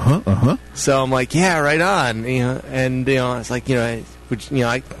 So I'm like, "Yeah, right on." It's like, can I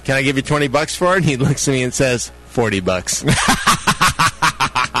give you $20 for it? And he looks at me and says, $40.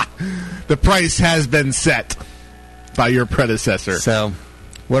 The price has been set by your predecessor. So,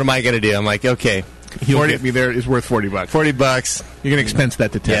 what am I going to do? I'm like, okay, he'll get me there. Is worth $40. $40. You're going to expense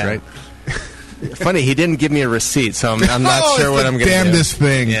that to Ted, right? Funny, he didn't give me a receipt, so I'm not sure what I'm going to do. Damn this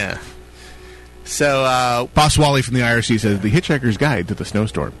thing. Yeah. So Boss Wally from the IRC says the Hitchhiker's Guide to the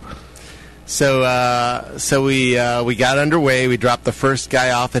Snowstorm. So we got underway. We dropped the first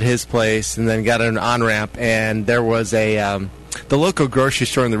guy off at his place, and then got an on-ramp. And there was the local grocery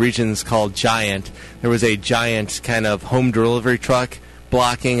store in the region is called Giant. There was a giant kind of home delivery truck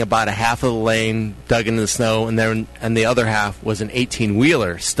blocking about a half of the lane, dug into the snow, and the other half was an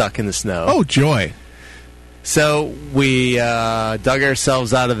 18-wheeler stuck in the snow. Oh, joy. So we dug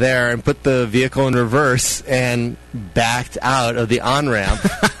ourselves out of there and put the vehicle in reverse and backed out of the on-ramp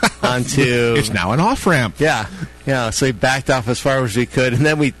onto... It's now an off-ramp. Yeah. So we backed off as far as we could, and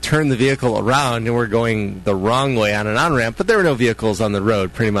then we turned the vehicle around, and we're going the wrong way on an on-ramp, but there were no vehicles on the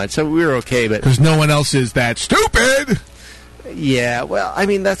road, pretty much, so we were okay. Because no one else is that stupid! Yeah, well, I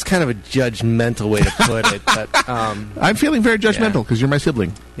mean, that's kind of a judgmental way to put it, but... I'm feeling very judgmental, because you're my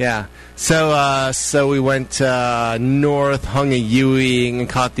sibling. Yeah. So we went north, hung a U-ing, and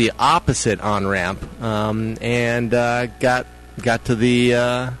caught the opposite on-ramp, and got to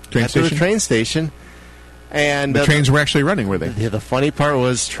the train station. And the trains were actually running, were they? The funny part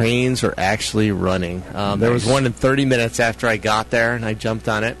was trains were actually running. Nice. There was one in 30 minutes after I got there, and I jumped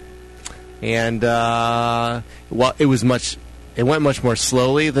on it. And it went much more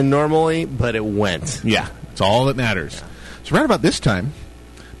slowly than normally, but it went. Yeah, it's all that matters. So right about this time,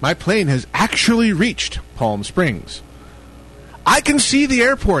 my plane has actually reached Palm Springs. I can see the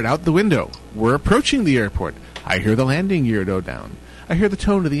airport out the window. We're approaching the airport. I hear the landing gear go down. I hear the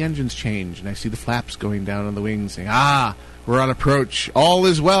tone of the engines change, and I see the flaps going down on the wings, saying, we're on approach. All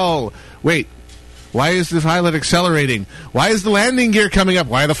is well. Wait, why is the pilot accelerating? Why is the landing gear coming up?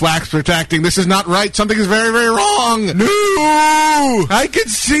 Why are the flaps retracting? This is not right. Something is very, very wrong. No! I can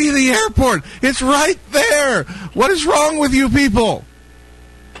see the airport. It's right there. What is wrong with you people?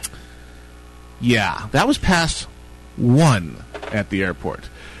 Yeah, that was past 1 at the airport.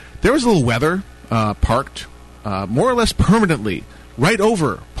 There was a little weather parked more or less permanently right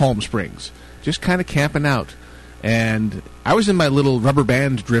over Palm Springs, just kind of camping out. And I was in my little rubber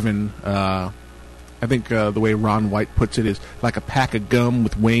band driven, I think the way Ron White puts it is like a pack of gum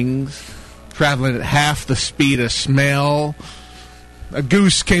with wings, traveling at half the speed of smell. A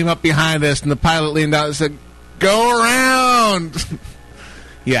goose came up behind us, and the pilot leaned out and said, "Go around!"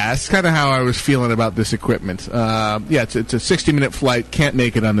 Yeah, that's kind of how I was feeling about this equipment. It's a 60-minute flight. Can't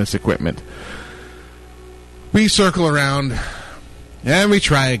make it on this equipment. We circle around, and we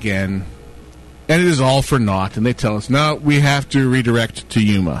try again, and it is all for naught. And they tell us, no, we have to redirect to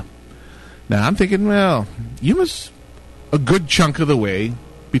Yuma. Now, I'm thinking, well, Yuma's a good chunk of the way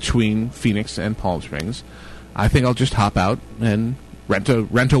between Phoenix and Palm Springs. I think I'll just hop out and rent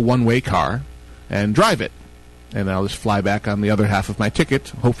a one-way car and drive it. And I'll just fly back on the other half of my ticket,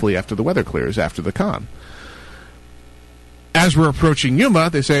 hopefully after the weather clears, after the con. As we're approaching Yuma,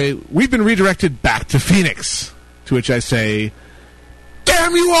 they say, we've been redirected back to Phoenix. To which I say,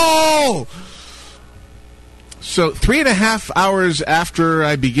 damn you all! So 3.5 hours after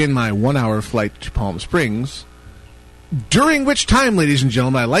I begin my 1-hour flight to Palm Springs, during which time, ladies and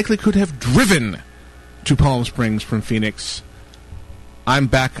gentlemen, I likely could have driven to Palm Springs from Phoenix, I'm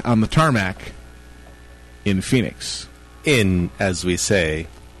back on the tarmac in Phoenix. In, as we say,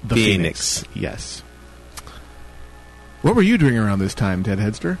 the Phoenix. Yes. What were you doing around this time, Ted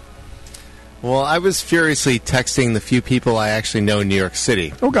Headster? Well, I was furiously texting the few people I actually know in New York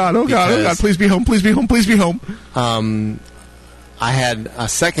City. Oh, God, please be home, please be home, please be home. I had a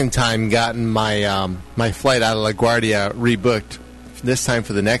second time gotten my my flight out of LaGuardia rebooked, this time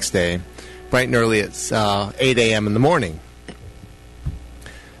for the next day, bright and early at 8 a.m. in the morning.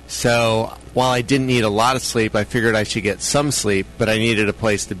 So while I didn't need a lot of sleep, I figured I should get some sleep, but I needed a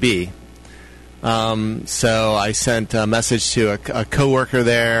place to be. So I sent a message to a coworker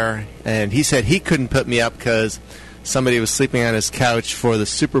there, and he said he couldn't put me up because somebody was sleeping on his couch for the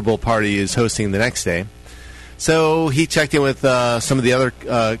Super Bowl party he was hosting the next day. So he checked in with some of the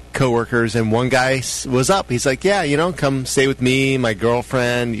other coworkers, and one guy was up. He's like, yeah, come stay with me, my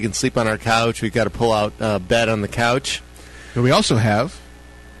girlfriend. You can sleep on our couch. We've got a pull-out bed on the couch. But we also have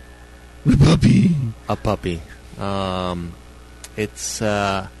the puppy. A puppy. It's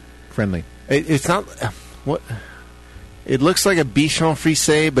friendly. It's not what it looks like a Bichon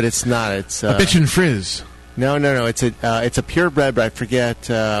Frise, but it's not. It's a bitchin' frizz. No. It's a purebred, but I forget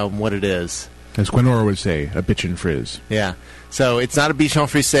what it is. As Gwenora would say, a bitchin' frizz. Yeah. So it's not a Bichon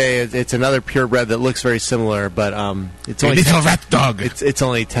Frise. It's another purebred that looks very similar, but it's only a little rat dog. It's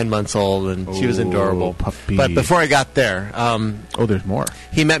only 10 months old, and she was adorable. Puppy. But before I got there, there's more.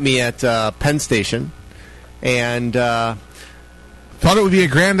 He met me at Penn Station, and thought it would be a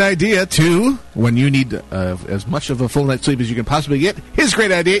grand idea to, when you need as much of a full night's sleep as you can possibly get, his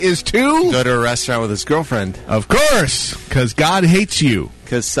great idea is to Go to a restaurant with his girlfriend. Of course, because God hates you.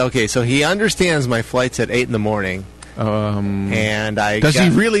 So he understands my flight's at 8 in the morning. And does he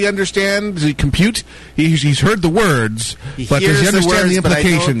really understand? Does he compute? He's heard the words, but does he understand the implications?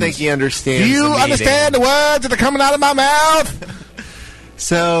 But I don't think he understands. Do you the understand the words that are coming out of my mouth?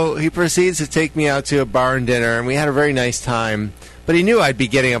 So he proceeds to take me out to a bar and dinner, and we had a very nice time. But he knew I'd be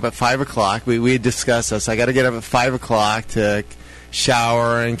getting up at 5 o'clock. We had discussed this. I got to get up at 5 o'clock to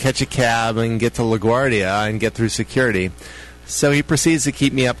shower and catch a cab and get to LaGuardia and get through security. So he proceeds to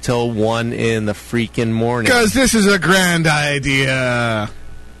keep me up till 1 in the freaking morning. Because this is a grand idea.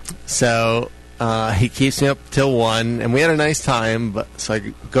 So he keeps me up till 1, and we had a nice time. So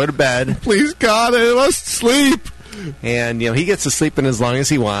I go to bed. Please, God, I must sleep. And, he gets to sleep in as long as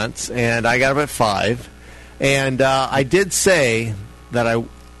he wants. And I got up at 5. And I did say that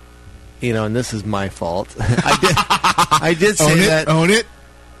and this is my fault. I did say Own it.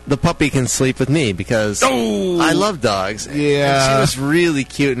 The puppy can sleep with me because I love dogs. Yeah. And she was really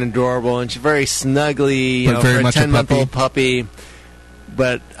cute and adorable, and she's very snuggly, But very for a much a 10-month-old puppy.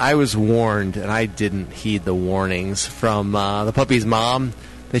 But I was warned, and I didn't heed the warnings from the puppy's mom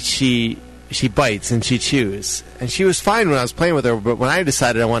that she bites and she chews. And she was fine when I was playing with her, but when I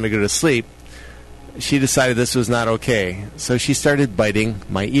decided I wanted to go to sleep, she decided this was not okay. So she started biting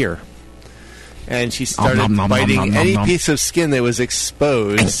my ear. And she started biting any piece of skin that was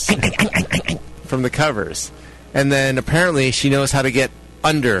exposed from the covers. And then apparently she knows how to get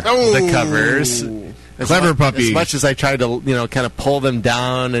under the covers. Clever puppy. As much as I tried to, kind of pull them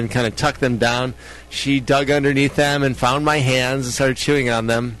down and kind of tuck them down, she dug underneath them and found my hands and started chewing on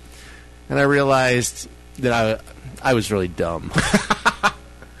them. And I realized that I was really dumb.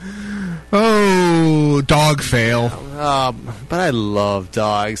 Oh, dog fail. But I love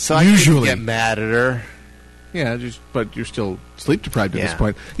dogs, so Usually. I couldn't get mad at her. Yeah, but you're still sleep deprived at this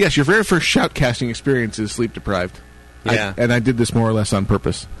point. Yes, your very first shoutcasting experience is sleep deprived. Yeah. And I did this more or less on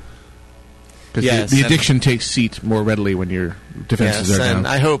purpose. Because the addiction takes seat more readily when your defenses are down. And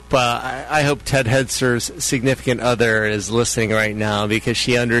I hope Ted Headster's significant other is listening right now, because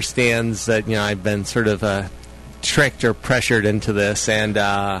she understands that I've been sort of tricked or pressured into this, and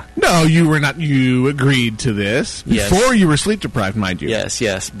no, you were not. You agreed to this before you were sleep deprived, mind you.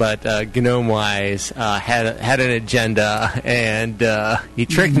 Yes, but Gnome Wise had an agenda, and he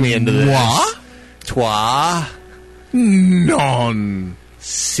tricked me into this. Toi? Non.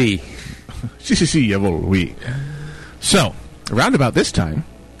 Si. Si, oui. So, around about this time,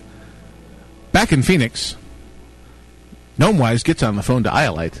 back in Phoenix, Gnome Wise gets on the phone to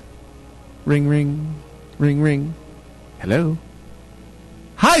Iolite. Ring, ring. Ring, ring. Hello?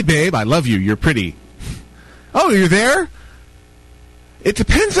 Hi, babe. I love you. You're pretty. Oh, you're there? It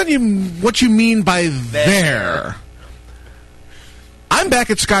depends on what you mean by there. I'm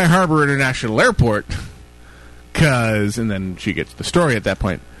back at Sky Harbor International Airport. And then she gets the story at that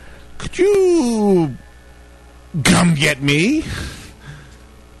point. Could you come get me?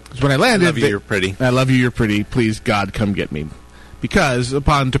 Because when I landed... I love you, you're pretty. I love you, you're pretty. Please, God, come get me. Because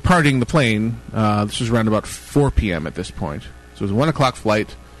upon departing the plane, this was around about 4 p.m. at this point. So it was a 1 o'clock flight.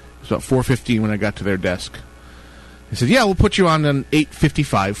 It was about 4:15 when I got to their desk. They said, we'll put you on an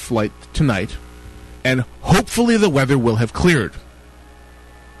 8:55 flight tonight, and hopefully the weather will have cleared.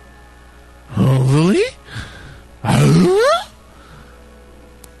 Hopefully?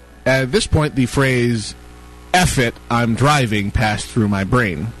 At this point, the phrase, F it, I'm driving, passed through my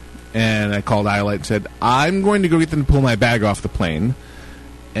brain. And I called Iolite and said, I'm going to go get them to pull my bag off the plane,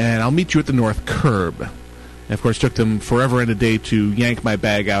 and I'll meet you at the north curb. And, of course, it took them forever and a day to yank my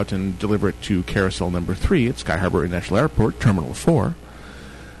bag out and deliver it to carousel number 3 at Sky Harbor International Airport, Terminal 4.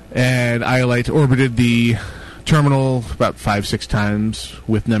 And Iolite orbited the terminal about 5-6 times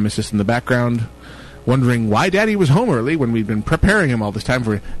with Nemesis in the background, wondering why Daddy was home early when we'd been preparing him all this time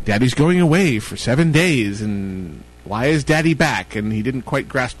for Daddy's going away for 7 days, and... why is Daddy back? And he didn't quite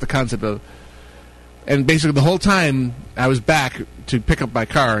grasp the concept of... And basically the whole time I was back to pick up my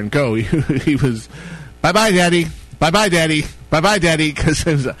car and go, he was, bye-bye, Daddy. Bye-bye, Daddy. Bye-bye, Daddy.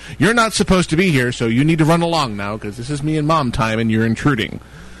 Because you're not supposed to be here, so you need to run along now, because this is me and Mom time, and you're intruding.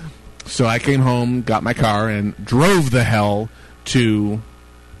 So I came home, got my car, and drove the hell to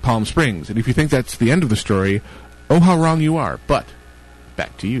Palm Springs. And if you think that's the end of the story, oh, how wrong you are. But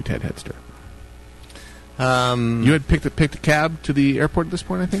back to you, Ted Headster. You had picked a cab to the airport at this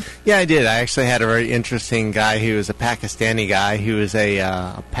point, I think? Yeah, I did. I actually had a very interesting guy who was a Pakistani guy who was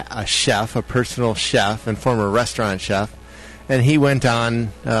a chef, a personal chef and former restaurant chef. And he went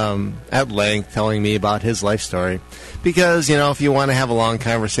on at length telling me about his life story. Because, if you want to have a long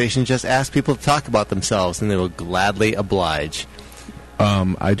conversation, just ask people to talk about themselves, and they will gladly oblige.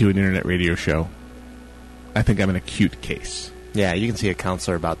 I do an internet radio show. I think I'm an acute case. Yeah, you can see a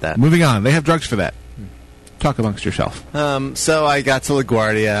counselor about that. Moving on. They have drugs for that. Talk amongst yourself. So I got to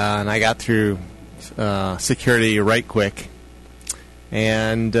LaGuardia, and I got through security right quick.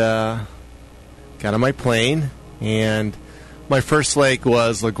 And got on my plane, and my first leg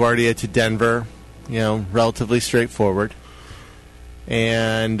was LaGuardia to Denver, relatively straightforward.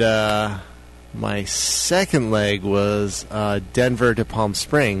 And my second leg was Denver to Palm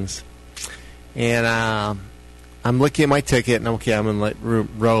Springs. And I'm looking at my ticket, and I'm in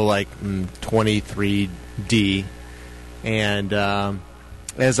row 23D. And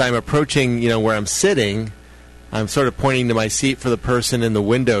as I'm approaching, where I'm sitting, I'm sort of pointing to my seat for the person in the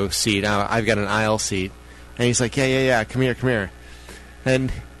window seat. I've got an aisle seat. And he's like, yeah, come here. And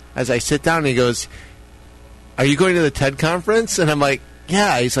as I sit down, he goes, "Are you going to the TED conference?" And I'm like,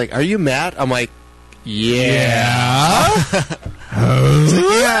 "Yeah." He's like, "Are you Matt?" I'm like, "Yeah." He's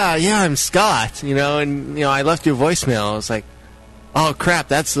like, yeah, I'm Scott, and, I left you a voicemail. I was like, "Oh, crap,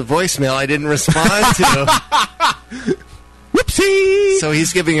 that's the voicemail I didn't respond to." Whoopsie! So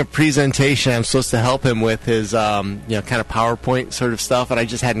he's giving a presentation. I'm supposed to help him with his, kind of PowerPoint sort of stuff, and I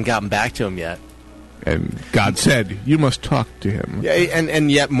just hadn't gotten back to him yet. And God said, you must talk to him. Yeah,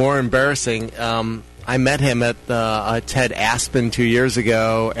 and yet more embarrassing, I met him at TED Aspen 2 years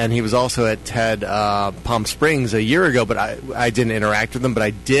ago, and he was also at TED Palm Springs a year ago, but I didn't interact with him, but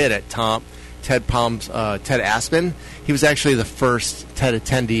I did at TED Aspen. He was actually the first TED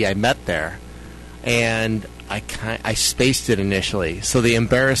attendee I met there, and I spaced it initially, so the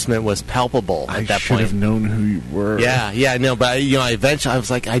embarrassment was palpable at that point. I should have known who you were. Yeah, no, but eventually I was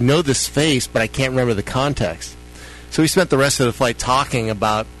like, I know this face, but I can't remember the context. So we spent the rest of the flight talking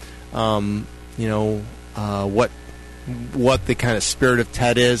about, what the kind of spirit of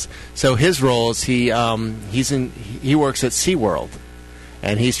TED is. So his role is he works at SeaWorld,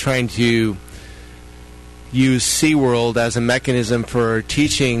 and he's trying to use SeaWorld as a mechanism for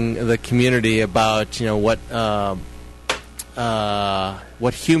teaching the community about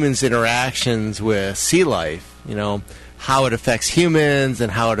what humans' interactions with sea life, how it affects humans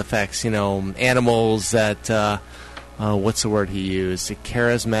and how it affects animals that what's the word he used?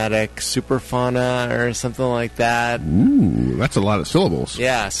 Charismatic superfauna or something like that. Ooh, that's a lot of syllables.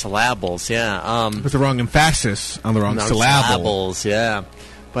 Yeah, syllables. Yeah, with the wrong emphasis on the wrong syllable. Syllables. Yeah,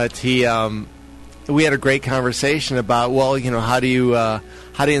 but he. We had a great conversation about, how do you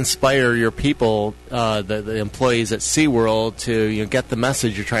inspire your people, the employees at SeaWorld, to get the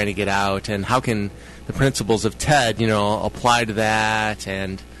message you're trying to get out, and how can the principles of TED, apply to that,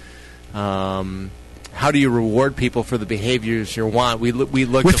 and how do you reward people for the behaviors you want? We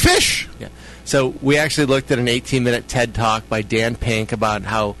looked with fish. Yeah. So we actually looked at an 18-minute TED Talk by Dan Pink about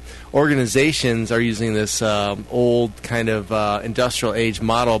how organizations are using this old kind of industrial age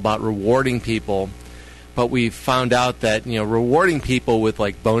model about rewarding people, but we found out that rewarding people with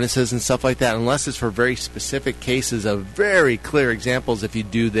bonuses and stuff like that, unless it's for very specific cases of very clear examples, if you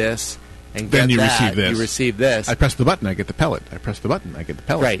do this and then get receive this. You receive this. I press the button, I get the pellet. I press the button, I get the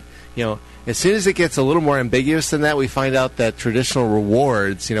pellet. Right. As soon as it gets a little more ambiguous than that, we find out that traditional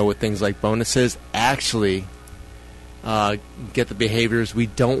rewards, with things like bonuses, actually get the behaviors we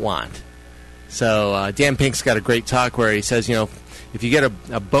don't want. So Dan Pink's got a great talk where he says, if you get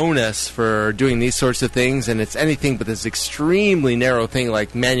a bonus for doing these sorts of things, and it's anything but this extremely narrow thing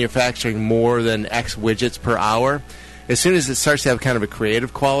like manufacturing more than X widgets per hour, as soon as it starts to have kind of a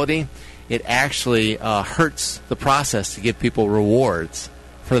creative quality, it actually hurts the process to give people rewards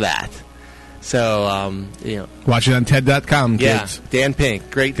for that. So, watch it on TED.com, kids. Yeah, Dan Pink,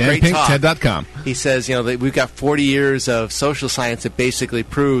 great Pink, talk. TED.com. He says, that we've got 40 years of social science that basically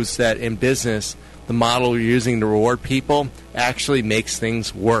proves that in business, the model you're using to reward people actually makes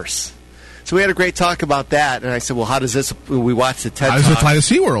things worse. So we had a great talk about that, and I said, well, how does this? We watched the TED Talk. How does it apply to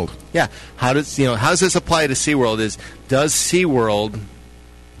SeaWorld? Yeah, how does this apply to SeaWorld? Does SeaWorld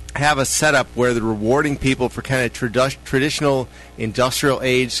have a setup where they're rewarding people for kind of traditional industrial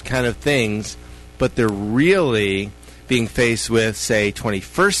age kind of things, but they're really being faced with, say,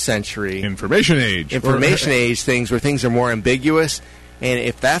 21st century information age things where things are more ambiguous? And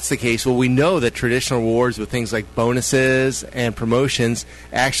if that's the case, well, we know that traditional rewards with things like bonuses and promotions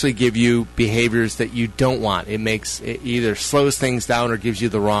actually give you behaviors that you don't want. It either slows things down or gives you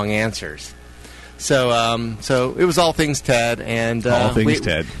the wrong answers. So it was all things TED, and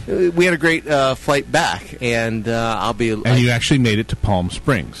TED. We had a great flight back, and you actually made it to Palm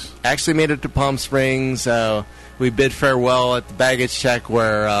Springs. Actually made it to Palm Springs. we bid farewell at the baggage check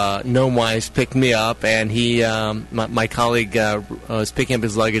where Gnomewise picked me up, and he, my colleague, was picking up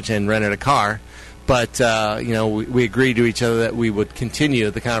his luggage and rented a car. But we agreed to each other that we would continue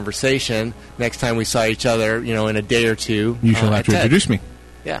the conversation next time we saw each other. In a day or two. You shall have to introduce me.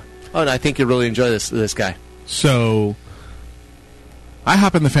 Yeah. Oh, and I think you'll really enjoy this guy. So, I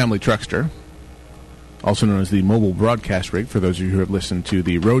hop in the family truckster, also known as the mobile broadcast rig, for those of you who have listened to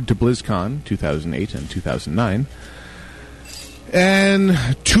the Road to BlizzCon 2008 and 2009, and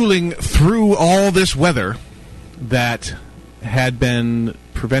tooling through all this weather that had been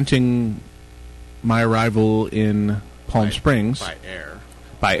preventing my arrival in Palm Springs.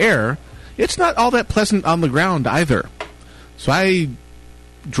 By air. It's not all that pleasant on the ground either. So I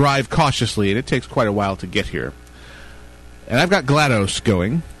drive cautiously, and it takes quite a while to get here. And I've got GLaDOS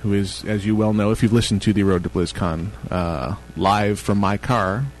going, who is, as you well know, if you've listened to the Road to BlizzCon, live from my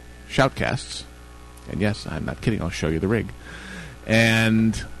car, shoutcasts. And yes, I'm not kidding, I'll show you the rig.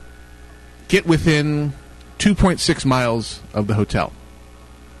 And get within 2.6 miles of the hotel.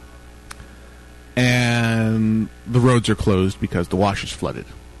 And the roads are closed because the wash is flooded.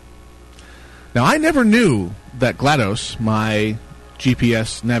 Now, I never knew that GLaDOS, my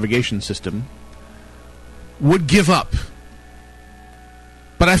GPS navigation system, would give up.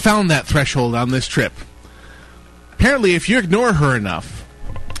 But I found that threshold on this trip. Apparently, if you ignore her enough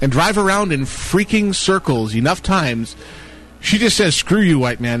and drive around in freaking circles enough times, she just says, screw you,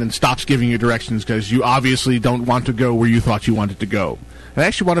 white man, and stops giving you directions because you obviously don't want to go where you thought you wanted to go. And I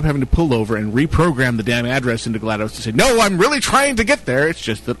actually wound up having to pull over and reprogram the damn address into GLaDOS to say, no, I'm really trying to get there. It's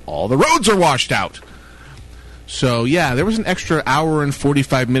just that all the roads are washed out. So, yeah, there was an extra hour and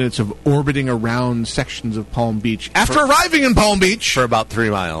 45 minutes of orbiting around sections of Palm Beach after arriving in Palm Beach. For about 3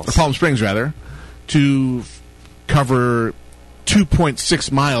 miles. Or Palm Springs, rather, to cover 2.6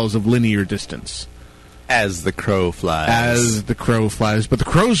 miles of linear distance. As the crow flies. As the crow flies. But the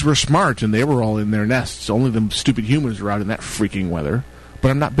crows were smart, and they were all in their nests. Only the stupid humans were out in that freaking weather.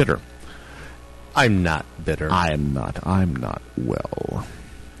 But I'm not bitter. I'm not bitter. I'm not well.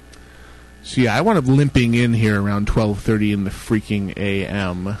 So, yeah, I wound up limping in here around 12:30 in the freaking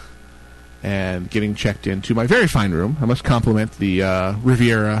a.m. and getting checked into my very fine room. I must compliment the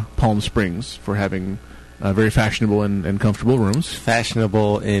Riviera Palm Springs for having very fashionable and comfortable rooms.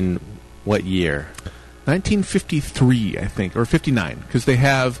 Fashionable in what year? 1953, I think, or 59, because they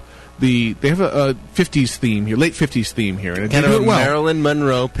have a 50s theme here, late 50s theme here, and kind of a Marilyn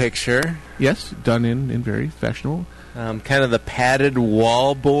Monroe picture. Yes, done in very fashionable. Kind of the padded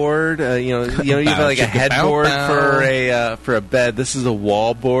wall board. You have like a headboard for a bed. This is a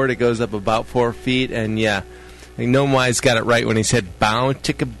wall board. It goes up about 4 feet, and yeah, I think Gnomewise got it right when he said "bow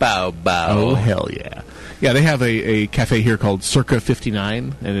chicka bow bow." Oh hell yeah! Yeah, they have a cafe here called Circa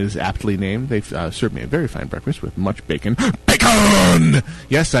 59, and it is aptly named. They've served me a very fine breakfast with much bacon. Bacon!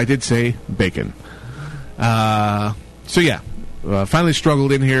 Yes, I did say bacon. So yeah, finally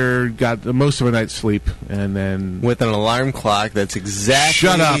struggled in here, got most of a night's sleep, and then... With an alarm clock that's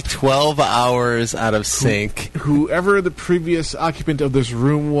exactly 12 hours out of sync. Whoever the previous occupant of this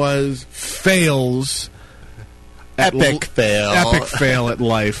room was fails. Epic fail. Epic fail at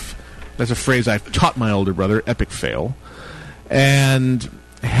life. That's a phrase I've taught my older brother, epic fail. And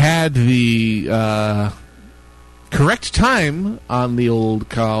had the correct time on the old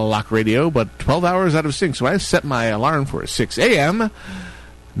clock radio, but 12 hours out of sync. So I set my alarm for 6 a.m.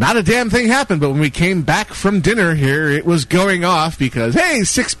 Not a damn thing happened, but when we came back from dinner here, it was going off because, hey,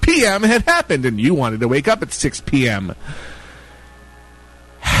 6 p.m. had happened, and you wanted to wake up at 6 p.m.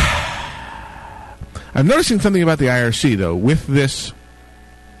 I'm noticing something about the IRC, though. With this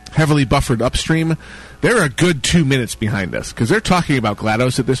heavily buffered upstream, they're a good 2 minutes behind us, because they're talking about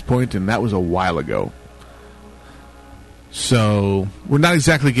GLaDOS at this point, and that was a while ago. So, we're not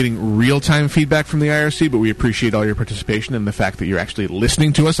exactly getting real-time feedback from the IRC, but we appreciate all your participation and the fact that you're actually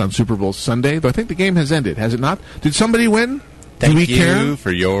listening to us on Super Bowl Sunday, though I think the game has ended, has it not? Did somebody win? Thank you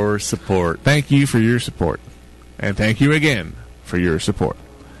for your support. Thank you for your support. And thank you again for your support.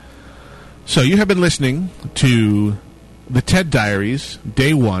 So, you have been listening to The TED Diaries,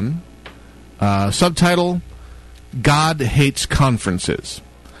 Day 1, subtitle, God Hates Conferences.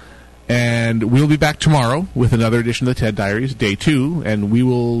 And we'll be back tomorrow with another edition of the TED Diaries, Day 2, and we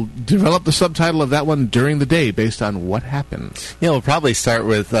will develop the subtitle of that one during the day based on what happens. Yeah, we'll probably start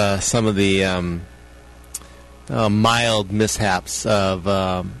with some of the mild mishaps of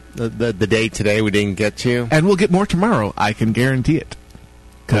the day today we didn't get to. And we'll get more tomorrow, I can guarantee it.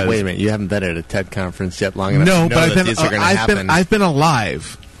 Oh, wait a minute, you haven't been at a TED conference yet long enough to know that these are going to happen. I've been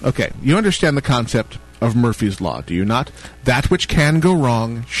alive. Okay, you understand the concept of Murphy's Law, do you not? That which can go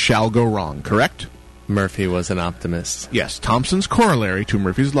wrong shall go wrong, correct? Murphy was an optimist. Yes, Thomson's corollary to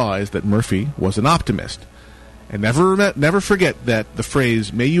Murphy's Law is that Murphy was an optimist. And never forget that the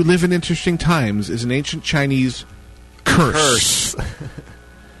phrase, "May you live in interesting times," is an ancient Chinese curse.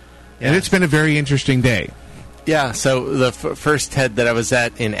 And it's been a very interesting day. Yeah, so the first TED that I was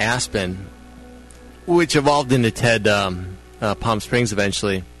at in Aspen, which evolved into TED Palm Springs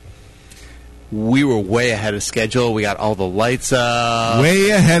eventually, we were way ahead of schedule. We got all the lights up.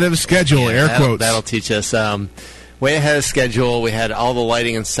 Way ahead of schedule, air quotes. That'll teach us. Way ahead of schedule. We had all the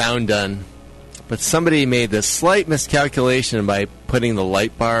lighting and sound done. But somebody made this slight miscalculation by putting the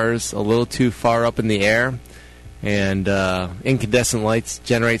light bars a little too far up in the air. And incandescent lights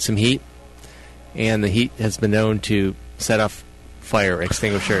generate some heat. And the heat has been known to set off fire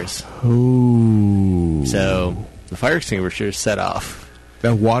extinguishers. Ooh. So the fire extinguishers set off.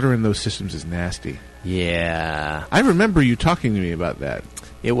 That water in those systems is nasty. Yeah. I remember you talking to me about that.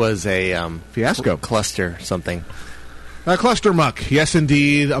 It was a fiasco. Cluster something. A cluster muck. Yes,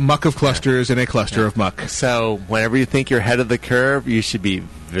 indeed. A muck of clusters and a cluster of muck. So whenever you think you're ahead of the curve, you should be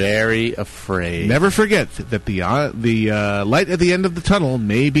very afraid. Never forget that the light at the end of the tunnel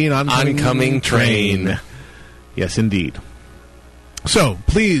may be an oncoming train. Yes, indeed. So,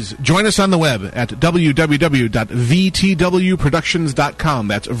 please join us on the web at www.vtwproductions.com.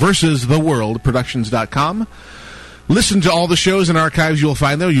 That's versustheworldproductions.com. Listen to all the shows and archives you'll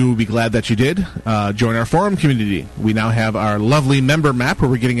find there. You will be glad that you did. Join our forum community. We now have our lovely member map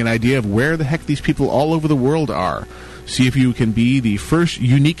where we're getting an idea of where the heck these people all over the world are. See if you can be the first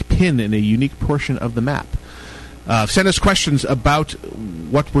unique pin in a unique portion of the map. Send us questions about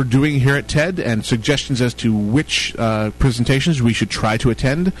what we're doing here at TED and suggestions as to which presentations we should try to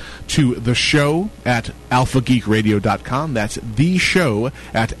attend to the show at alphageekradio.com. That's the show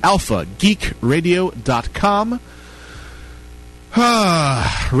at alphageekradio.com.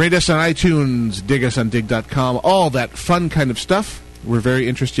 Rate us on iTunes, dig us on dig.com, all that fun kind of stuff. We're very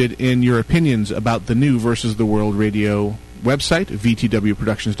interested in your opinions about the new Versus the World radio website,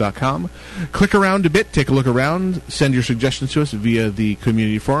 vtwproductions.com. Click around a bit, take a look around, send your suggestions to us via the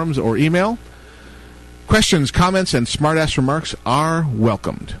community forums or email. Questions, comments, and smart-ass remarks are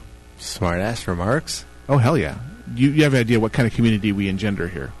welcomed. Smart-ass remarks? Oh, hell yeah. You have an idea what kind of community we engender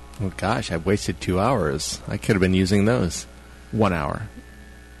here. Oh, gosh, I've wasted 2 hours. I could have been using those. 1 hour.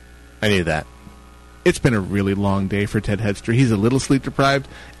 I knew that. It's been a really long day for Ted Headster. He's a little sleep-deprived,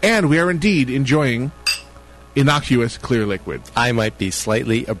 and we are indeed enjoying innocuous clear liquid. I might be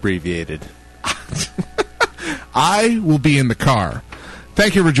slightly abbreviated. I will be in the car.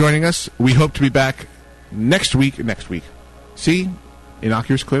 Thank you for joining us. We hope to be back next week. See?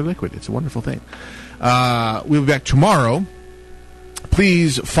 Innocuous clear liquid. It's a wonderful thing. We'll be back tomorrow.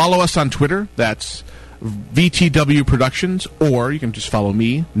 Please follow us on Twitter. That's VTW Productions, or you can just follow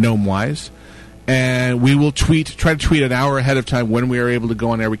me, Gnomewise. And we will try to tweet an hour ahead of time when we are able to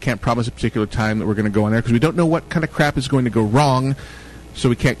go on air. We can't promise a particular time that we're going to go on air because we don't know what kind of crap is going to go wrong, so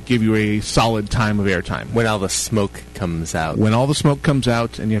we can't give you a solid time of airtime. When all the smoke comes out. When all the smoke comes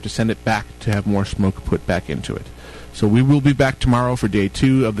out, and you have to send it back to have more smoke put back into it. So we will be back tomorrow for day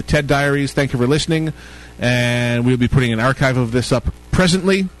 2 of the TED Diaries. Thank you for listening. And we'll be putting an archive of this up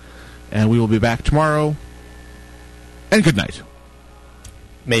presently. And we will be back tomorrow. And good night.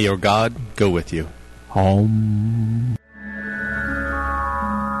 May your God go with you. Home.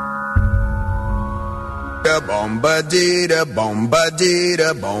 Bomba-dee-da,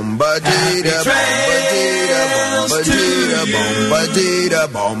 bomba-dee-da, bomba-dee-da, bomba-dee-da, bomba-dee-da, bomba-dee-da,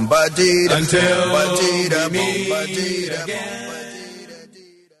 bomba-dee-da, until bomba-dee-da, we meet bomba-dee-da, again.